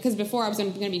it even, because before I was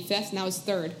going to be fifth, and I was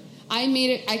third. I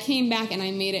made it, I came back and I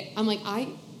made it. I'm like, I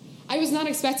was not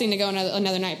expecting to go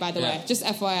another night, by the way. Just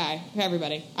FYI for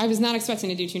everybody. I was not expecting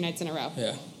to do 2 nights in a row.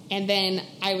 Yeah. And then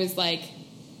I was like,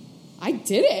 I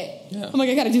did it. Yeah. I'm like,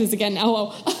 I got to do this again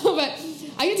now. But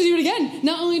I get to do it again.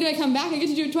 Not only do I come back, I get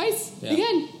to do it twice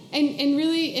again. And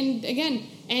really, and again,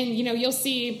 and you know, you'll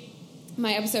see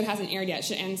my episode hasn't aired yet.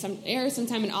 Should air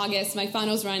sometime in August. My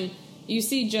finals run. You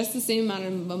see just the same amount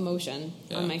of emotion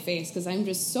on my face because I'm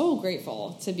just so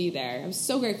grateful to be there. I'm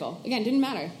so grateful. Again, didn't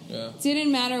matter.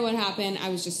 Didn't matter what happened. I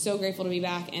was just so grateful to be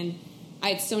back. And I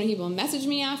had so many people message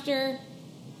me after.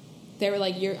 They were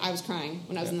like, I was crying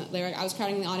when I was I was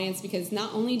crying in the audience because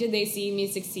not only did they see me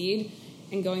succeed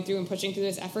and going through and pushing through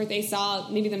this effort, they saw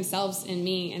maybe themselves in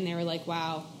me, and they were like,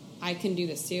 wow, I can do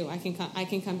this too. I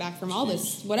can come back from all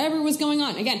this, whatever was going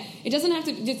on. Again, it doesn't have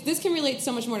to. This can relate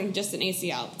so much more than just an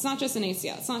ACL. It's not just an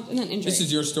ACL. It's not an injury. This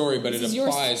is your story, but it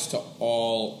applies to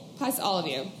all. Applies to all of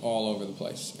you. All over the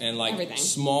place, and like everything.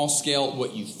 Small scale,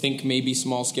 what you think may be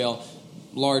small scale,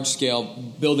 large scale,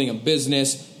 building a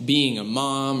business, being a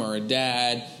mom or a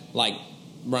dad, like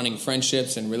running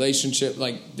friendships and relationships.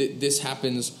 Like this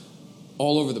happens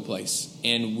all over the place,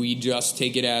 and we just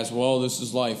take it as, well, this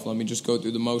is life. Let me just go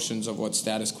through the motions of what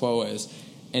status quo is.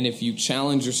 And if you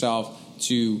challenge yourself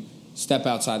to step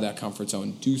outside that comfort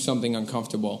zone, do something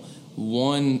uncomfortable,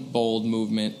 one bold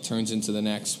movement turns into the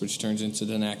next, which turns into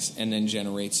the next, and then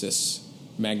generates this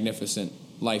magnificent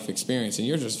life experience. And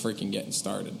you're just freaking getting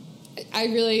started.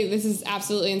 This is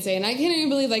absolutely insane. I can't even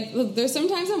believe, like, there's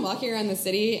sometimes I'm walking around the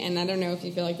city, and I don't know if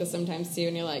you feel like this sometimes too,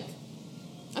 and you're like,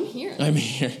 I'm here.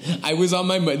 I was on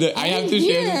my... I have to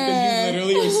share this because you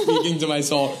literally are speaking to my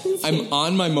soul. I'm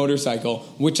on my motorcycle,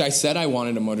 which I said I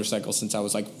wanted a motorcycle since I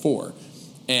was like 4.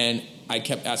 And I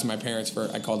kept asking my parents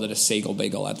I called it a Sagel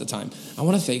Bagel at the time. I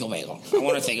want a Sagel Bagel. I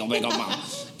want a Sagel Bagel, Mom.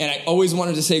 And I always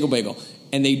wanted a Sagel Bagel.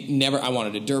 And I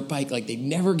wanted a dirt bike. Like, they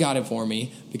never got it for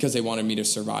me because they wanted me to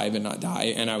survive and not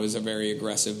die. And I was a very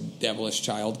aggressive, devilish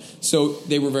child. So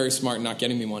they were very smart in not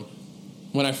getting me one.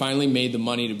 When I finally made the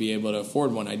money to be able to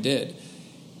afford one, I did.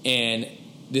 And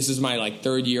this is my, like,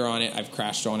 3rd year on it. I've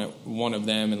crashed on it, one of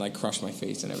them, and, like, crushed my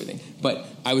face and everything. But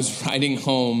I was riding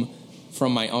home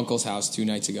from my uncle's house 2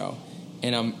 nights ago.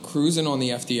 And I'm cruising on the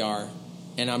FDR.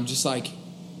 And I'm just like,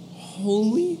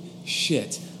 holy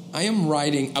shit. I am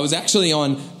riding. I was actually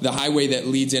on the highway that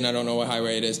leads in. I don't know what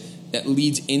highway it is. That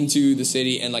leads into the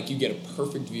city. And, like, you get a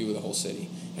perfect view of the whole city.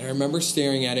 And I remember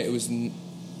staring at it. It was...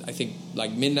 I think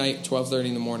like midnight, 12:30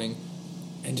 in the morning,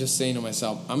 and just saying to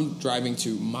myself, I'm driving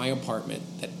to my apartment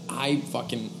that I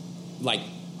fucking, like,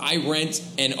 I rent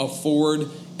and afford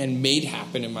and made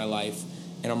happen in my life,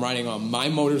 and I'm riding on my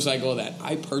motorcycle that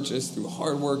I purchased through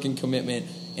hard work and commitment,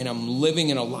 and I'm living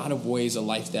in a lot of ways a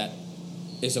life that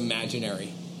is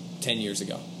imaginary 10 years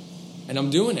ago, and I'm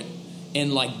doing it.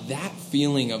 And like that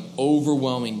feeling of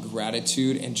overwhelming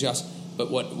gratitude and just... But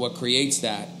what creates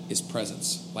that is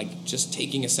presence, like just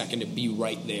taking a second to be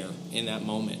right there in that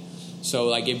moment. So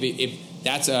like if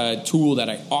that's a tool that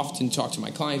I often talk to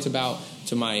my clients about,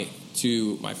 to my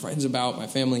friends about, my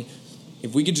family,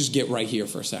 if we could just get right here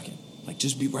for a second, like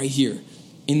just be right here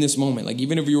in this moment. Like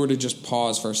even if you were to just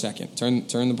pause for a second, turn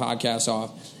the podcast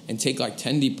off and take like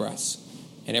 10 deep breaths.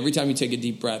 And every time you take a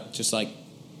deep breath, just like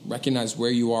recognize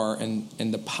where you are and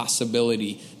the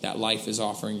possibility that life is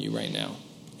offering you right now.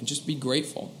 And just be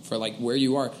grateful for like where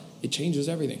you are. It changes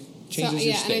everything. Changes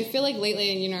your state. And I feel like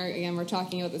lately, and you know, again, we're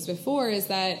talking about this before, is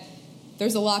that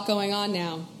there's a lot going on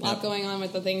now. A lot going on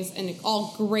with the things, and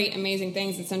all great, amazing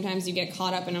things. And sometimes you get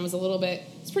caught up, and I was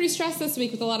pretty stressed this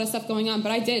week with a lot of stuff going on.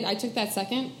 But I took that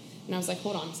second, and I was like,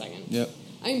 hold on a second. Yep.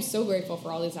 I am so grateful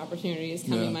for all these opportunities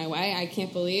coming my way. I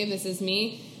can't believe this is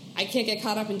me. I can't get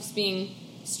caught up in just being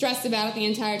stressed about it the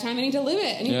entire time. I need to live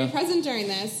it. I need to be present during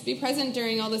this. Be present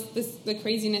during all the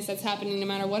craziness that's happening, no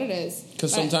matter what it is.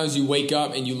 Because sometimes you wake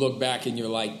up and you look back and you're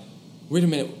like, wait a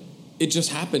minute, it just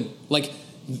happened. Like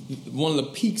one of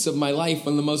the peaks of my life,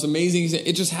 one of the most amazing,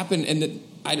 it just happened, and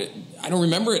I don't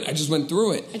remember it. I just went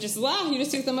through it. You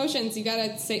just took the emotions. You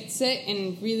gotta sit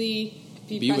and really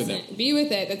be present. With it. Be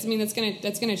with it.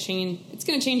 That's gonna change. It's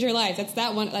gonna change your life. That's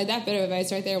that one. Like that bit of advice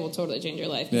right there will totally change your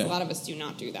life. Because a lot of us do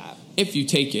not do that. If you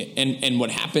take it, and what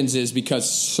happens is,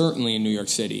 because certainly in New York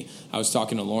City, I was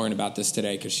talking to Lauren about this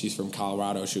today because she's from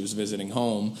Colorado. She was visiting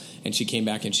home, and she came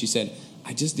back and she said,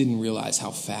 I just didn't realize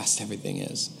how fast everything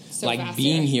is. So like fast,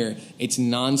 being here, it's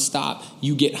nonstop.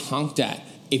 You get honked at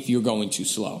if you're going too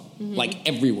slow. Mm-hmm. Like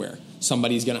everywhere,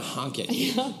 somebody's gonna honk at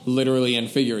you, literally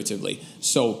and figuratively.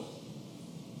 So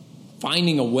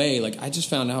finding a way, like I just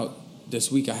found out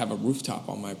this week I have a rooftop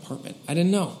on my apartment. I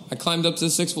didn't know. I climbed up to the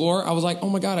 6th floor. I was like, oh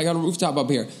my God, I got a rooftop up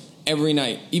here. Every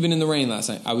night, even in the rain last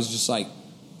night, I was just like,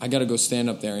 I got to go stand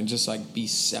up there and just like be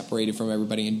separated from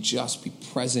everybody and just be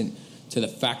present to the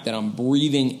fact that I'm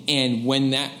breathing. And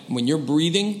when you're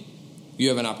breathing, you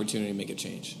have an opportunity to make a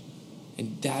change.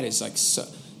 And that is like,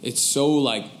 It's so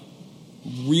like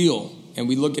real. And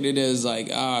we look at it as like,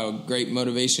 great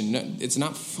motivation. No, it's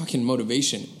not fucking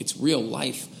motivation. It's real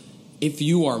life. If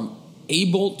you are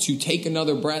able to take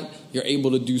another breath, you're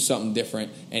able to do something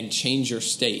different and change your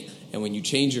state. And when you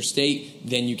change your state,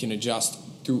 then you can adjust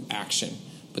through action.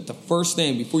 But the first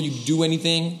thing, before you do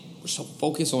anything, we're so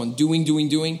focused on doing,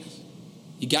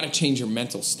 you got to change your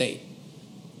mental state.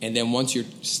 And then once your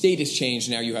state is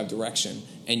changed, now you have direction,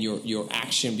 and your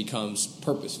action becomes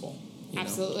purposeful.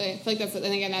 Absolutely. I feel like that's, and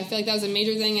again, I feel like that was a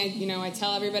major thing. I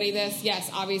tell everybody this. Yes,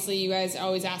 obviously, you guys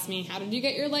always ask me, how did you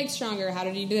get your legs stronger? How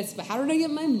did you do this? But how did I get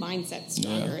my mindset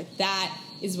stronger? Yeah. That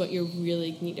is what you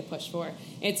really need to push for.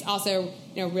 It's also,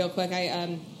 real quick,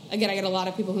 I get a lot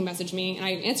of people who message me, and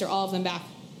I answer all of them back.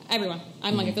 Everyone.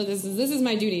 I'm like, I feel this is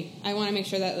my duty. I want to make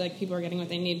sure that like people are getting what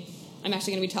they need. I'm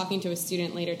actually going to be talking to a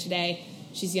student later today.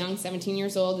 She's young, 17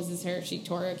 years old. This is her. She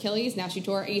tore her Achilles. Now she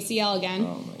tore her ACL again.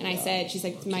 And I said, she's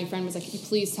like, my friend was like, can you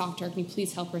please talk to her? Can you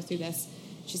please help her through this?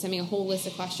 She sent me a whole list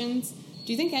of questions.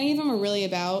 Do you think any of them are really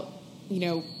about,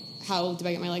 how do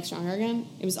I get my legs stronger again?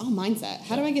 It was all mindset.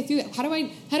 How do I get through that? How do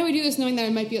I do this knowing that I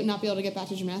might not be able to get back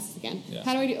to gymnastics again? Yeah.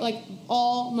 How do I do, like,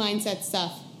 all mindset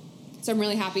stuff? So I'm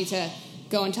really happy to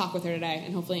go and talk with her today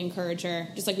and hopefully encourage her,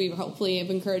 just like we hopefully have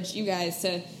encouraged you guys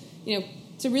to,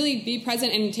 to really be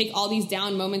present and take all these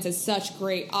down moments as such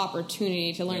great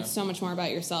opportunity to learn so much more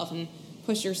about yourself and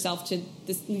push yourself to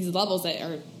these levels that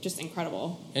are just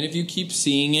incredible. And if you keep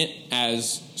seeing it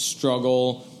as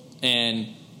struggle and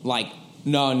like,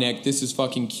 no, Nick, this is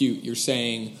fucking cute. You're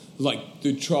saying like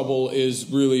the trouble is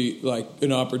really like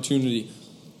an opportunity.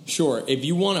 Sure, if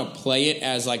you want to play it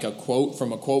as like a quote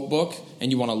from a quote book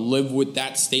and you want to live with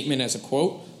that statement as a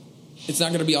quote, it's not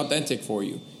going to be authentic for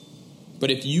you.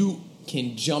 But if you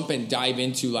can jump and dive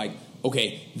into like,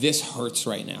 okay, this hurts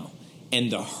right now,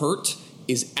 and the hurt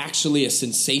is actually a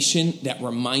sensation that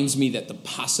reminds me that the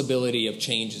possibility of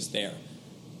change is there.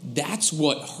 That's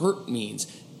what hurt means.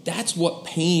 That's what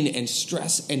pain and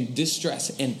stress and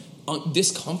distress and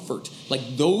discomfort,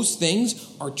 like those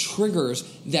things are triggers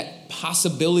that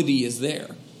possibility is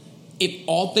there. If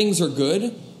all things are good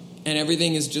and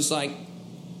everything is just like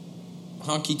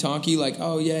honky-tonky, like,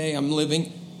 oh, yay, I'm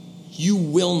living, you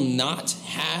will not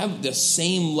have the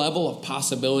same level of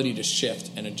possibility to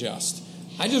shift and adjust.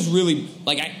 I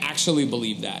actually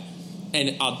believe that.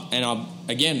 And I'll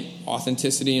again,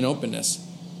 authenticity and openness.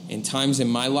 In times in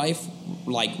my life,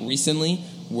 like recently,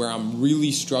 where I'm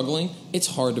really struggling, it's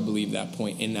hard to believe that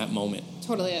point in that moment.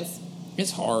 Totally is.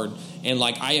 It's hard. And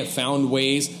like I have found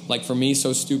ways, like for me,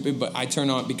 so stupid, but I turn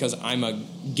on, because I'm a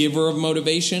giver of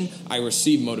motivation, I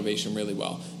receive motivation really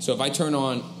well. So if I turn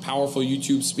on powerful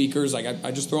YouTube speakers, like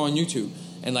I just throw on YouTube.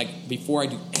 And like before I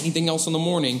do anything else in the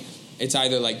morning, it's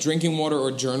either like drinking water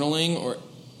or journaling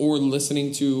or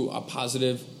listening to a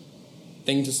positive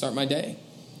thing to start my day.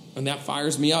 And that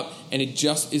fires me up. And it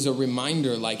just is a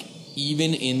reminder, like,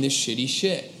 even in this shitty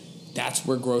shit, that's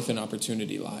where growth and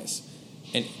opportunity lies.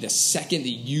 And the second that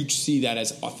you see that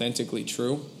as authentically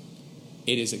true,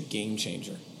 it is a game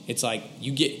changer. It's like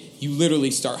you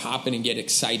literally start hopping and get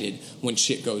excited when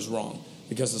shit goes wrong,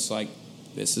 because it's like,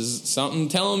 this is something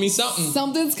telling me something.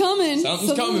 Something's coming.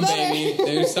 Something's coming, better. Baby.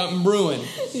 There's something brewing.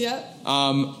 Yep.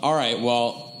 All right.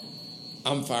 Well,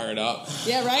 I'm fired up.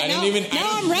 Yeah, right? Now I'm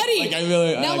ready.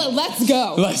 Let's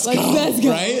go. Let's go.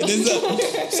 Right? This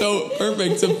is so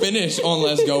perfect to finish on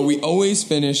Let's Go. We always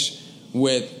finish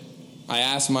with, I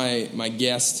ask my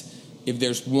guest, if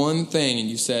there's one thing, and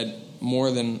you said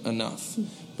more than enough,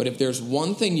 but if there's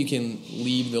one thing you can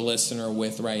leave the listener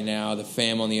with right now, the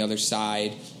fam on the other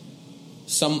side,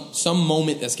 some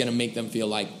moment that's going to make them feel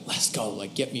like, let's go,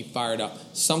 like get me fired up,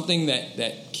 something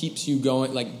that keeps you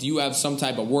going. Like, do you have some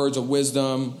type of words of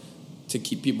wisdom to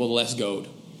keep people less goed?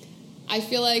 I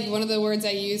feel like one of the words I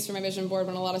use for my vision board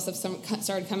when a lot of stuff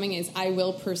started coming is, I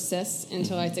will persist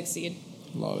until I succeed.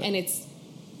 Love it. And it's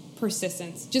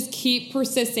persistence. Just keep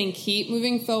persisting, keep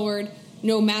moving forward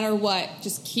no matter what.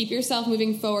 Just keep yourself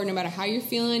moving forward no matter how you're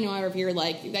feeling, no matter if you're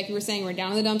like you were saying, we're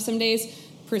down in the dumps some days.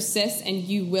 Persist, and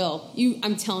you will.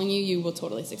 I'm telling you, you will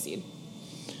totally succeed.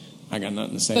 I got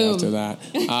nothing to say after that.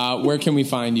 Where can we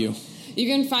find you? You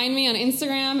can find me on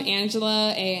Instagram,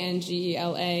 Angela,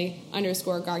 ANGELA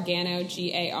 _Gargano,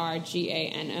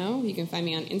 GARGANO. You can find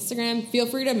me on Instagram. Feel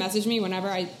free to message me whenever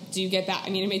I do get back. I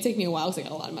mean, it may take me a while because I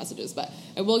got a lot of messages, but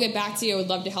I will get back to you. I would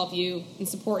love to help you and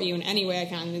support you in any way I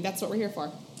can. I mean, that's what we're here for.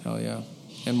 Hell yeah.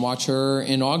 And watch her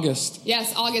in August.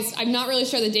 Yes, August. I'm not really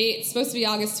sure the date. It's supposed to be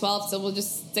August 12th, so we'll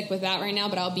just stick with that right now.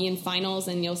 But I'll be in finals,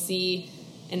 and you'll see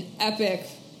an epic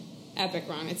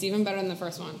run. It's even better than the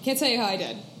first one. Can't tell you how I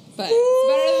did. But it's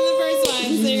better than the first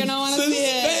one, so you're going to want to see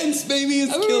it. Suspense, baby, is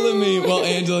killing me. Well,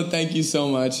 Angela, thank you so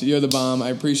much. You're the bomb. I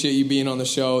appreciate you being on the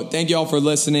show. Thank you all for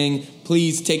listening.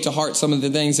 Please take to heart some of the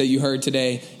things that you heard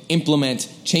today. Implement,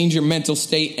 change your mental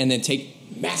state, and then take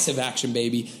massive action,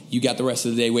 baby. You got the rest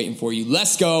of the day waiting for you.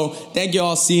 Let's go. Thank you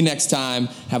all. See you next time.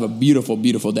 Have a beautiful,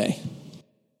 beautiful day.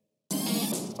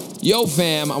 Yo,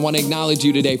 fam, I want to acknowledge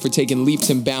you today for taking leaps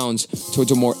and bounds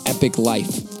towards a more epic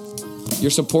life.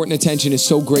 Your support and attention is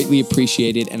so greatly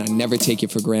appreciated, and I never take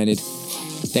it for granted.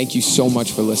 Thank you so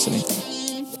much for listening.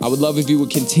 I would love if you would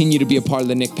continue to be a part of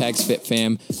the Nick Pags Fit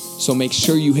fam, so make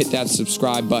sure you hit that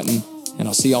subscribe button, and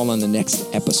I'll see y'all on the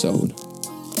next episode.